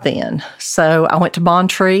job then." So I went to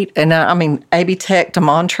Montreat, and AB Tech to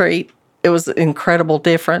Montreat. It was an incredible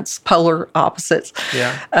difference, polar opposites,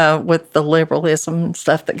 with the liberalism and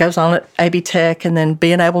stuff that goes on at AB Tech, and then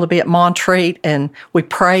being able to be at Montreat, and we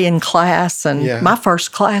pray in class. And my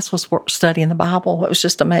first class was studying the Bible. It was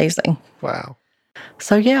just amazing. Wow.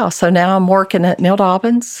 So now I'm working at Neil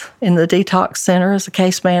Dobbins in the Detox Center as a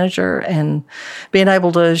case manager and being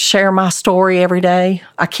able to share my story every day.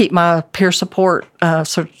 I keep my peer support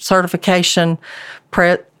certification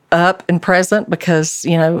up and present because,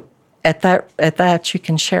 at that you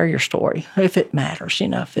can share your story if it matters,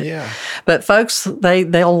 But folks,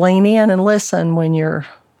 they'll lean in and listen when you're,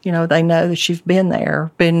 they know that you've been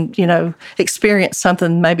there, experienced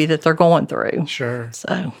something maybe that they're going through. Sure.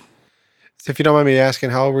 So if you don't mind me asking,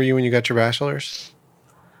 how old were you when you got your bachelor's?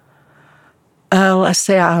 Let's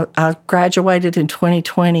say I graduated in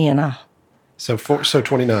 2020 and So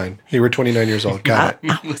 29. You were 29 years old. Got it.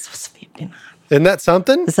 I was 59. Isn't that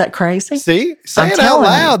something? Is that crazy? See? Say it out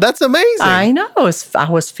loud. That's amazing. I know. I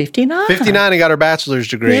was 59. 59 and got her bachelor's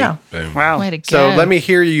degree. Yeah. Boom. Wow. Way to go. So let me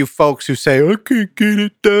hear you folks who say, I can't get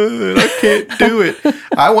it done. I can't do it.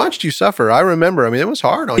 I watched you suffer. I remember. It was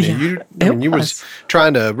hard on you. You was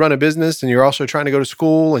trying to run a business and you're also trying to go to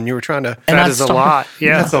school and you were trying to. That is a lot.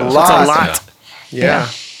 Yeah. That's a lot. That's a lot. Yeah.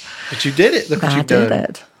 But you did it. Look what you've done. I did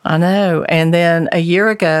it. I know. And then a year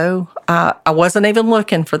ago, I wasn't even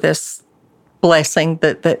looking for this blessing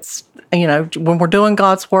that's when we're doing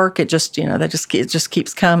God's work, it just it just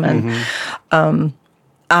keeps coming. Mm-hmm.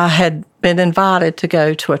 I had been invited to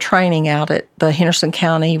go to a training out at the Henderson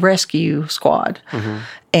County Rescue Squad,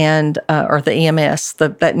 and or the EMS,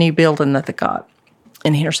 that new building that they got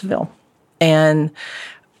in Hendersonville, and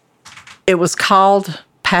It was called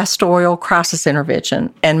Pastoral Crisis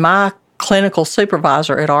Intervention. And my clinical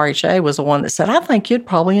supervisor at RHA was the one that said, I think you'd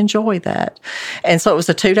probably enjoy that. And so it was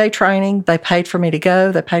a 2-day training. They paid for me to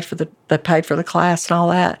go. They paid for the class and all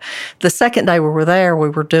that. The second day we were there, we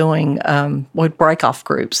were doing, we'd break off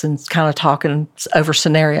groups and kind of talking over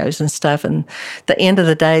scenarios and stuff. And the end of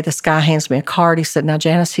the day, this guy hands me a card. He said, now,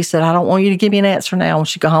 Janice, he said, I don't want you to give me an answer now. I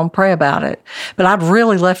want you to go home and pray about it. But I'd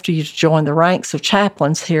really love for you to join the ranks of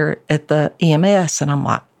chaplains here at the EMS. And I'm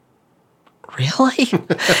like, really?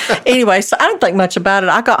 Anyway, so I didn't think much about it.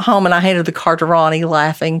 I got home and I handed the card to Ronnie,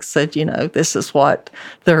 laughing, said, this is what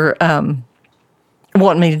they're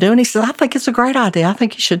wanting me to do. And he said, I think it's a great idea. I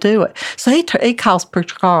think you should do it. So he calls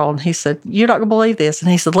Preacher Carl and he said, you're not going to believe this. And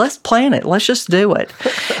he said, let's plan it. Let's just do it.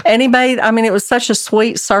 And it was such a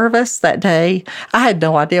sweet service that day. I had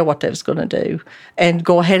no idea what they was going to do and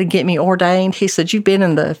go ahead and get me ordained. He said, you've been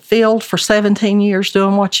in the field for 17 years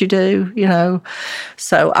doing what you do,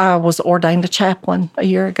 So I was ordained a chaplain a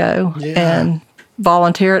year ago and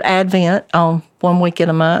volunteer at Advent on 1 week in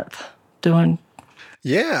a month doing.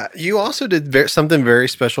 Yeah, you also did something very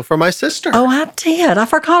special for my sister. Oh, I did. I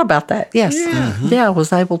forgot about that. Yes. Yeah. Yeah, I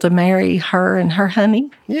was able to marry her and her honey.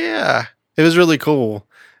 Yeah, it was really cool.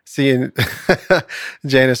 Seeing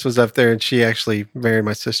Janice was up there and she actually married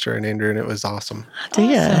my sister and Andrew, and it was awesome. I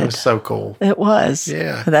did. It was so cool. It was.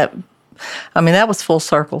 Yeah. That was full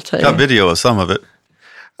circle too. Got video of some of it.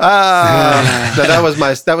 That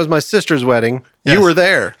was my sister's wedding. Yes. You were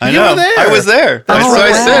there. I know. You were there. I was there. That's what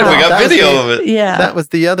I said. We got video of it. Yeah. That was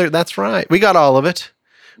the other. That's right. We got all of it.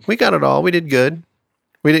 We got it all. We did good.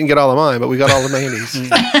 We didn't get all of mine, but we got all of Mandy's.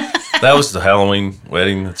 That was the Halloween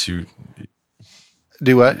wedding that you.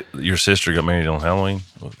 Do what? Your sister got married on Halloween?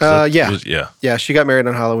 Yeah. Yeah, she got married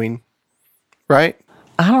on Halloween. Right?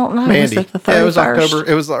 I don't know. Mandy. Was it the 31st? It was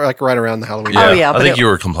October. It was like right around the Halloween. Yeah. Oh, yeah. I think you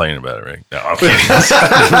were complaining about it, Rick. No, I'm kidding.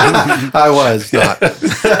 I was not.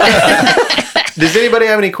 Does anybody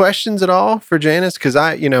have any questions at all for Janice? Because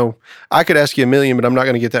I could ask you a million, but I'm not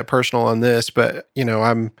going to get that personal on this. But Did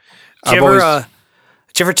you ever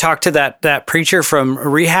talk to that preacher from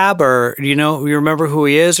rehab, or you remember who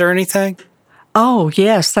he is or anything? Oh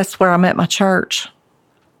yes, that's where I met my church.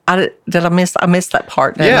 I missed that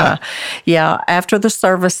part, didn't I? Yeah. After the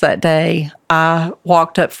service that day, I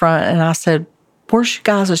walked up front and I said, where's you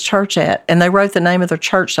guys' church at? And they wrote the name of their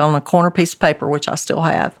church on a corner piece of paper, which I still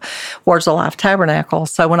have, Words of Life Tabernacle.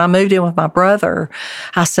 So when I moved in with my brother,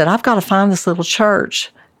 I said, I've got to find this little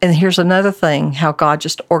church. And here's another thing, how God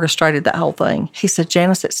just orchestrated that whole thing. He said,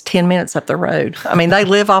 Janice, it's 10 minutes up the road. I mean, they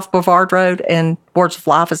live off Brevard Road, and Words of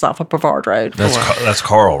Life is off of Brevard Road. That's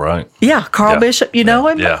Carl, right? Yeah, Carl Bishop. You know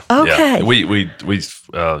him? Yeah. Okay. Yeah. We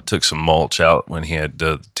took some mulch out when he had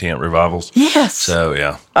tent revivals. Yes. So,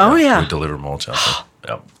 yeah. Oh, yeah. We delivered mulch out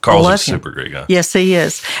there. Yeah. Carl's a super great guy. Yes, he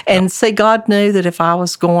is. And see, God knew that if I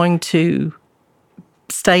was going to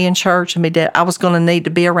stay in church and be dead, I was going to need to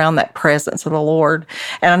be around that presence of the Lord.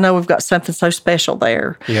 And I know we've got something so special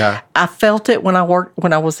there. Yeah. I felt it when I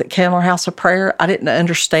was at Candler House of Prayer. I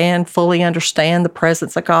didn't fully understand the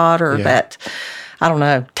presence of God or that, I don't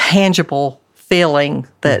know, tangible feeling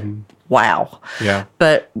that, wow. Yeah.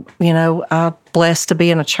 But, I'm blessed to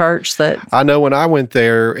be in a church that. I know when I went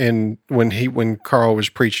there and when Carl was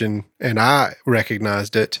preaching and I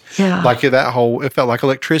recognized it. Yeah. Like it felt like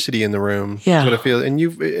electricity in the room. Yeah. That's what it feels. And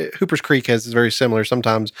Hooper's Creek has this very similar.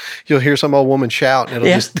 Sometimes you'll hear some old woman shout and it'll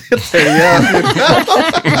just tear you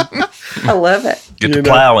up. I love it. Get to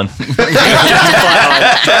plowing. Yeah,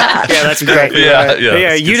 that's great.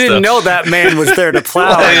 Yeah. You didn't know that man was there to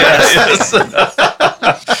plow. Yes.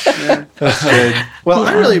 That's good. Well,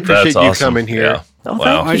 I really appreciate you coming here. Yeah. Oh,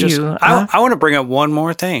 thank you. I want to bring up one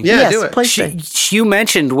more thing. Yeah, yes, do it. Please do. You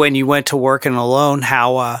mentioned when you went to working alone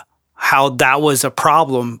how that was a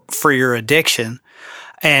problem for your addiction.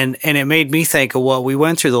 And it made me think of what we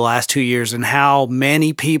went through the last 2 years and how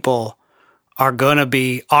many people are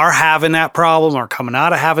having that problem or coming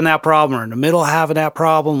out of having that problem or in the middle of having that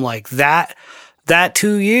problem. Like that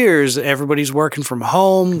 2 years, everybody's working from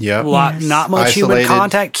home, not much Isolated. human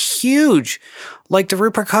contact, huge. Like the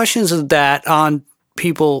repercussions of that on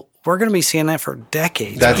people, we're going to be seeing that for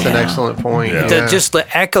decades. That's an excellent point. Yeah. Just the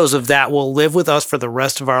echoes of that will live with us for the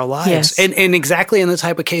rest of our lives. Yes. And exactly in the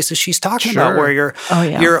type of cases she's talking about, where you're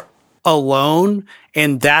alone,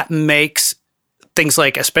 and that makes things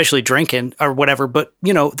like, especially drinking or whatever, but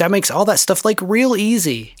that makes all that stuff like real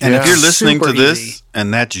easy. And if you're listening to this easy.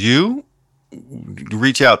 and that's you,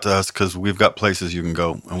 reach out to us because we've got places you can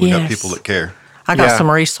go and we've got people that care. I got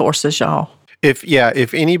some resources, y'all.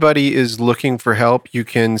 If anybody is looking for help, you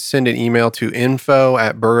can send an email to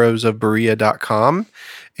info@burrowsofberea.com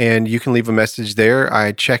and you can leave a message there.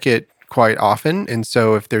 I check it quite often, and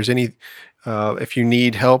so if there's any, if you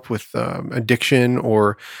need help with addiction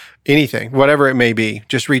or anything, whatever it may be,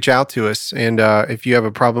 just reach out to us. And if you have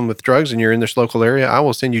a problem with drugs and you're in this local area, I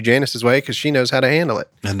will send you Janice's way because she knows how to handle it.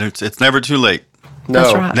 And it's never too late. No,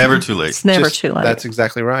 That's right. Never too late. It's never too late. That's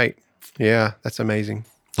exactly right. Yeah, that's amazing.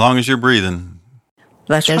 As long as you're breathing.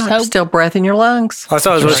 That's There's right. hope. Still breath in your lungs. I was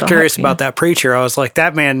There's curious hope, about that preacher. I was like,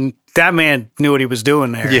 that man knew what he was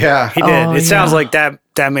doing there. Yeah. He did. Oh, It sounds yeah. like that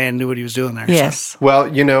man knew what he was doing there. Yes. Well,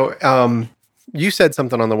 you said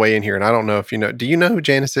something on the way in here, and I don't know if you know. Do you know who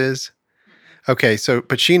Janice is? Okay,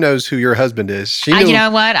 but she knows who your husband is. She knew, You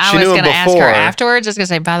know what? I she was knew him going to ask her before. afterwards. I was going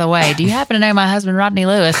to say, by the way, do you happen to know my husband, Rodney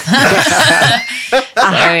Lewis?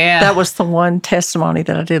 Yeah. That was the one testimony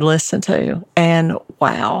that I did listen to. And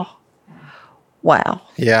wow.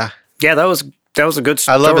 Yeah. Yeah, that was a good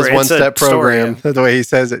story. I love his It's a one-step program. story. The way he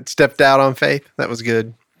says it. Stepped out on faith. That was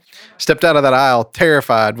good. Stepped out of that aisle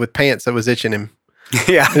terrified with pants that was itching him.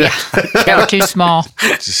 Yeah. They were too small.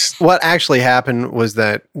 What actually happened was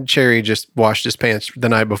that Cherry just washed his pants the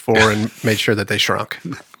night before and made sure that they shrunk.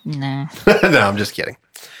 No. No, I'm just kidding.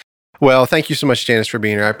 Well, thank you so much, Janice, for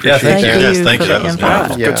being here. I appreciate Thank that. you Yes, thank for you. the That was invite.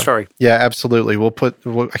 wonderful. Yeah. Good story. Yeah, absolutely.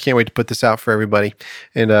 I can't wait to put this out for everybody.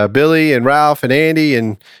 And Billy and Ralph and Andy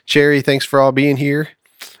and Cherry, thanks for all being here.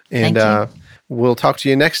 And Thank we'll talk to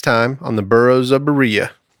you next time on the Burros of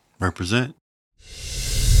Berea. Represent.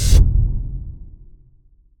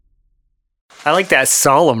 I like that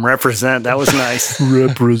solemn represent. That was nice.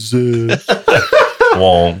 Represent.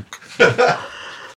 Wonk.